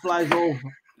and then flies over.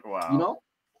 Wow. You know,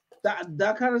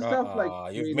 that kind of stuff.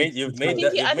 Like you've made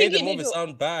the movie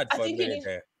sound bad for a minute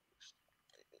there.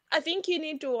 I think you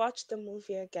need to watch the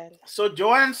movie again. So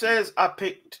Joanne says I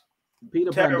picked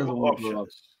Peter Pan doesn't terrible want to grow up.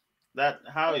 options.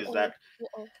 How is that?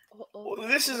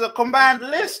 This is a combined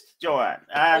list, Joanne.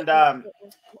 And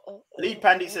Lead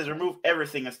Pandy says remove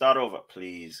everything and start over,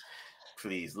 please.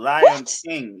 Please. Lion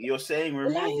King. You're saying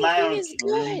remove Lion King,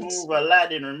 remove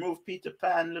Aladdin, remove Peter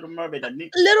Pan, Little Mermaid.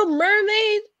 Little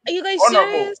Mermaid? Are you guys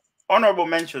serious? Honorable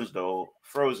mentions though,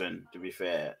 Frozen, to be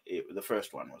fair, the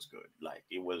first one was good. Like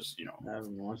it was, you know,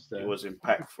 it was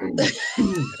impactful.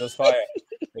 It was fire.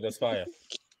 It was fire.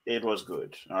 It was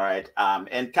good. All right.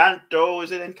 Encanto,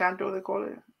 is it Encanto they call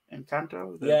it?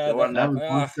 Encanto? The one that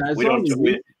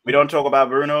we don't talk about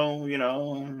Bruno, you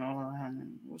know.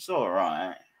 It's all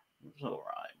right. It's all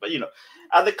right. But you know,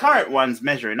 are the current ones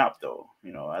measuring up though?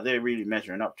 You know, are they really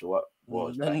measuring up to what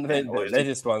was the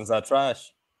latest ones are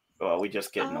trash? Oh, are we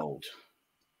just getting old?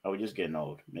 Are we just getting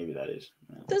old? Maybe that is.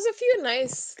 There's a few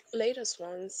nice latest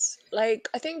ones. Like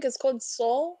I think it's called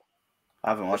Soul. I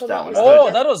haven't watched that one.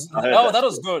 That was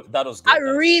good. That was good. I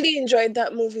really enjoyed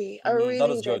that movie. I really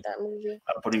enjoyed that movie.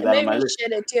 I'm putting that on my list.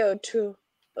 Shed a tear too,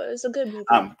 but it's a good movie.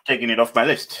 I'm taking it off my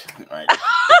list. Right.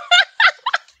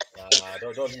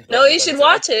 No, you should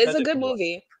watch it. It's a good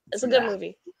movie. It's a good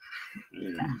movie.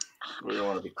 Nah. We don't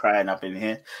want to be crying up in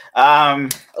here.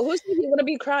 Who's going to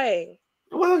be crying?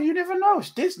 Well, you never know. It's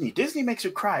Disney. Disney makes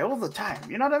you cry all the time.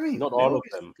 You know what I mean? Not all of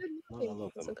them.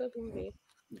 It's a good movie.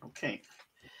 Okay.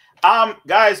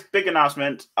 Guys, big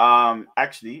announcement.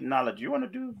 Actually, Nala, do you want to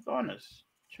do the honors?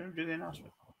 Should we do the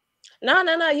announcement?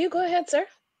 No. You go ahead, sir.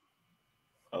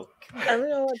 Okay. I don't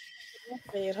know what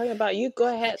you're talking about. You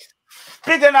go ahead.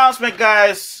 Big announcement,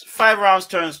 guys. 5 rounds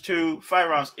turns 2. 5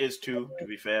 rounds is 2, to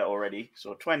be fair, already.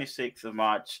 So 26th of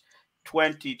March,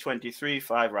 2023,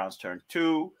 5 rounds turn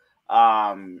 2.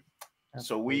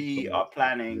 So we are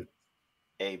planning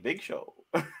a big show.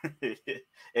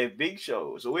 A big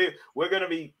show. So we're gonna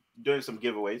be doing some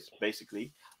giveaways,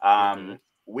 basically.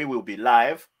 We will be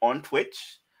live on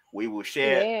Twitch. We will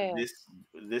share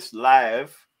this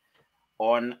live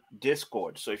on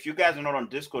Discord. So if you guys are not on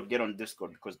Discord, get on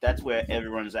Discord because that's where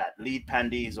everyone's at. Lead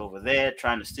Pandy is over there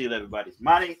trying to steal everybody's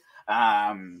money.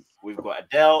 We've got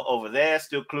Adele over there,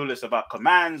 still clueless about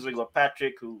commands. We've got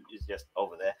Patrick, who is just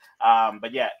over there.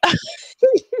 But yeah,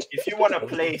 if you want a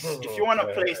place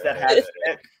that has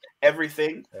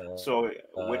everything. So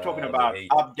we're talking about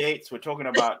updates. We're talking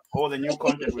about all the new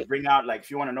content we bring out. Like if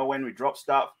you want to know when we drop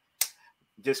stuff,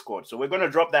 Discord. So we're going to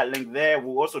drop that link there.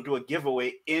 We'll also do a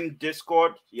giveaway in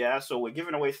Discord. Yeah. So we're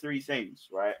giving away 3 things,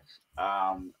 right?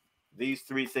 These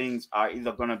 3 things are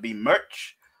either going to be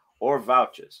merch or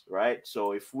vouchers, right?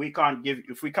 So if we can't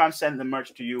send the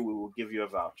merch to you, we will give you a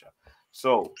voucher.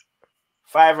 So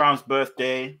 5 rounds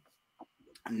birthday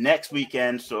next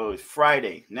weekend. So it's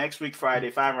Friday, next week,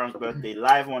 Friday, 5 rounds birthday,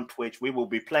 live on Twitch. We will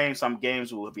be playing some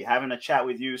games. We will be having a chat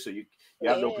with you. So you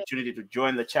have the opportunity to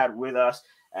join the chat with us.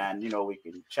 And, you know, we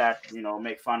can chat, you know,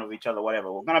 make fun of each other,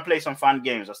 whatever. We're going to play some fun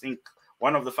games. I think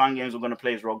one of the fun games we're going to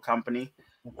play is Rogue Company.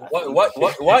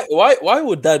 Why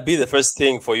would that be the first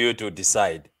thing for you to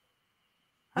decide?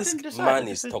 This man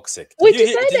is toxic. We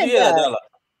decided that.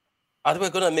 Are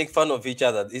we going to make fun of each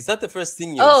other? Is that the first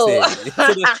thing you're saying?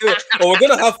 Or we're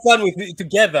going to have fun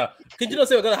together. Can you not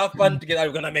say we're going to have fun together?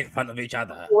 We're going to make fun of each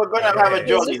other. We're going to have a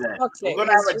jolly then. We're going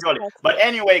to have a jolly. But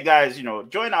anyway, guys, you know,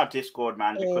 join our Discord,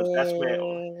 man, because that's where...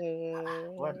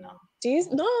 What now?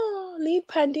 No, Lead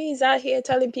Pandy is out here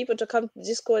telling people to come to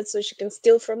Discord so she can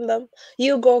steal from them.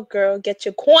 You go, girl. Get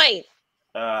your coin.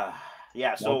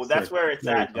 Yeah, so that's where it's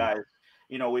at, guys.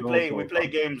 You know, we play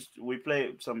games, we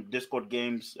play some Discord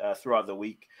games throughout the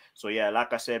week. So yeah,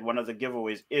 like I said, one of the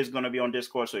giveaways is going to be on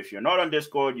Discord. So if you're not on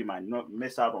Discord, you might not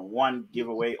miss out on one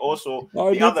giveaway. Also,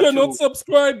 if you're not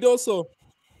subscribed, also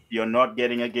you're not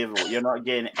getting a giveaway. You're not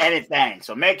getting anything.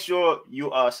 So make sure you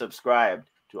are subscribed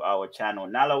to our channel.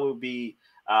 Nala will be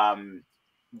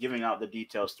giving out the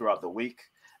details throughout the week.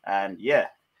 And yeah,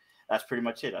 that's pretty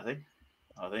much it. I think.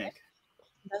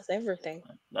 That's everything.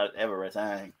 That's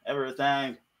everything.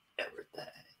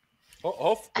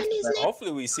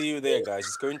 Hopefully we see you there, guys.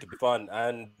 It's going to be fun,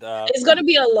 and it's going to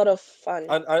be a lot of fun.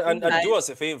 And do us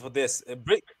a favor for this.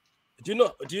 Do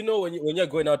you know when you're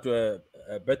going out to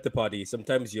a birthday party,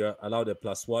 sometimes you're allowed a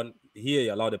 +1. Here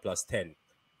you're allowed a +10.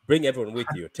 Bring everyone with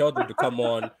you. Tell them to come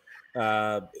on.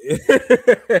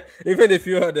 Even if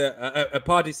you're at a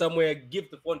party somewhere,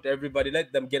 give the phone to everybody.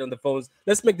 Let them get on the phones.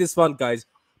 Let's make this fun, guys.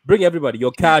 Bring everybody,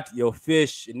 your cat, your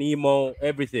fish, Nemo,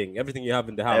 everything you have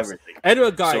in the house.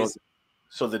 Anyway, guys.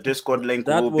 So the Discord link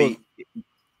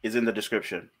is in the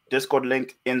description. Discord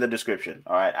link in the description.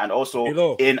 All right, and also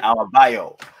Hello. in our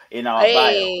bio. In our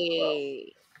bio.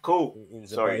 Cool.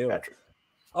 Sorry, bio. Patrick.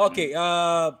 Okay.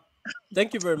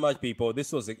 Thank you very much, people.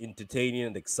 This was entertaining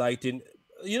and exciting.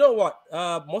 You know what?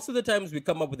 Most of the times we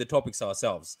come up with the topics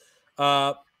ourselves.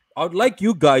 I would like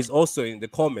you guys also in the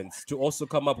comments to also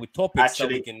come up with topics that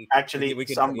we can.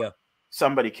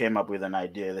 Somebody came up with an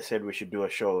idea. They said we should do a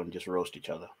show and just roast each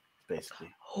other,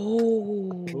 basically.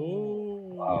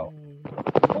 Wow.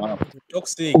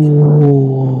 Toxic.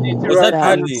 Was that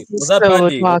Pandy? Was that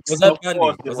Pandy? Was that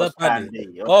Pandy? Was that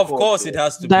Pandy? Of course it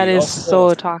has to be. That is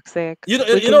so toxic. You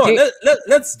know what?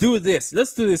 Let's do this.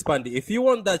 Let's do this, Pandy. If you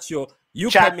want that show, you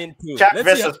come in too. Chat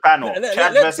versus panel.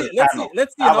 Let's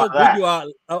see how good you are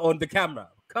on the camera.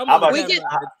 Come on. We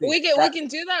can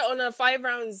do that on a 5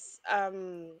 rounds,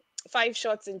 5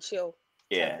 shots and chill.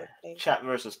 Yeah. Chat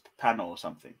versus panel or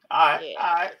something. All right.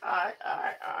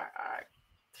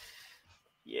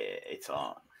 Yeah, it's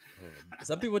on.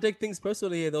 Some people take things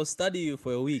personally. They'll study you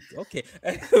for a week. Okay.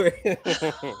 Anyway.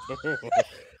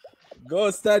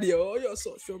 Go study all your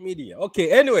social media.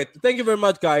 Okay. Anyway, thank you very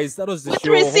much, guys. That was the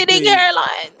show. Receding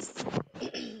Airlines.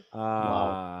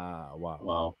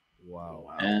 Wow.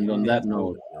 And on that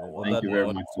note, thank you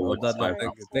very much for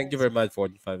thank you very much for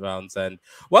 45 rounds. And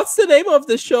what's the name of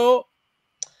the show?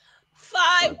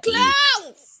 5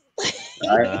 Clowns.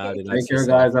 All right. Take care,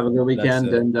 guys. Have a good weekend,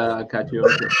 and catch you.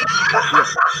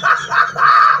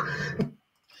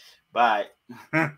 Bye.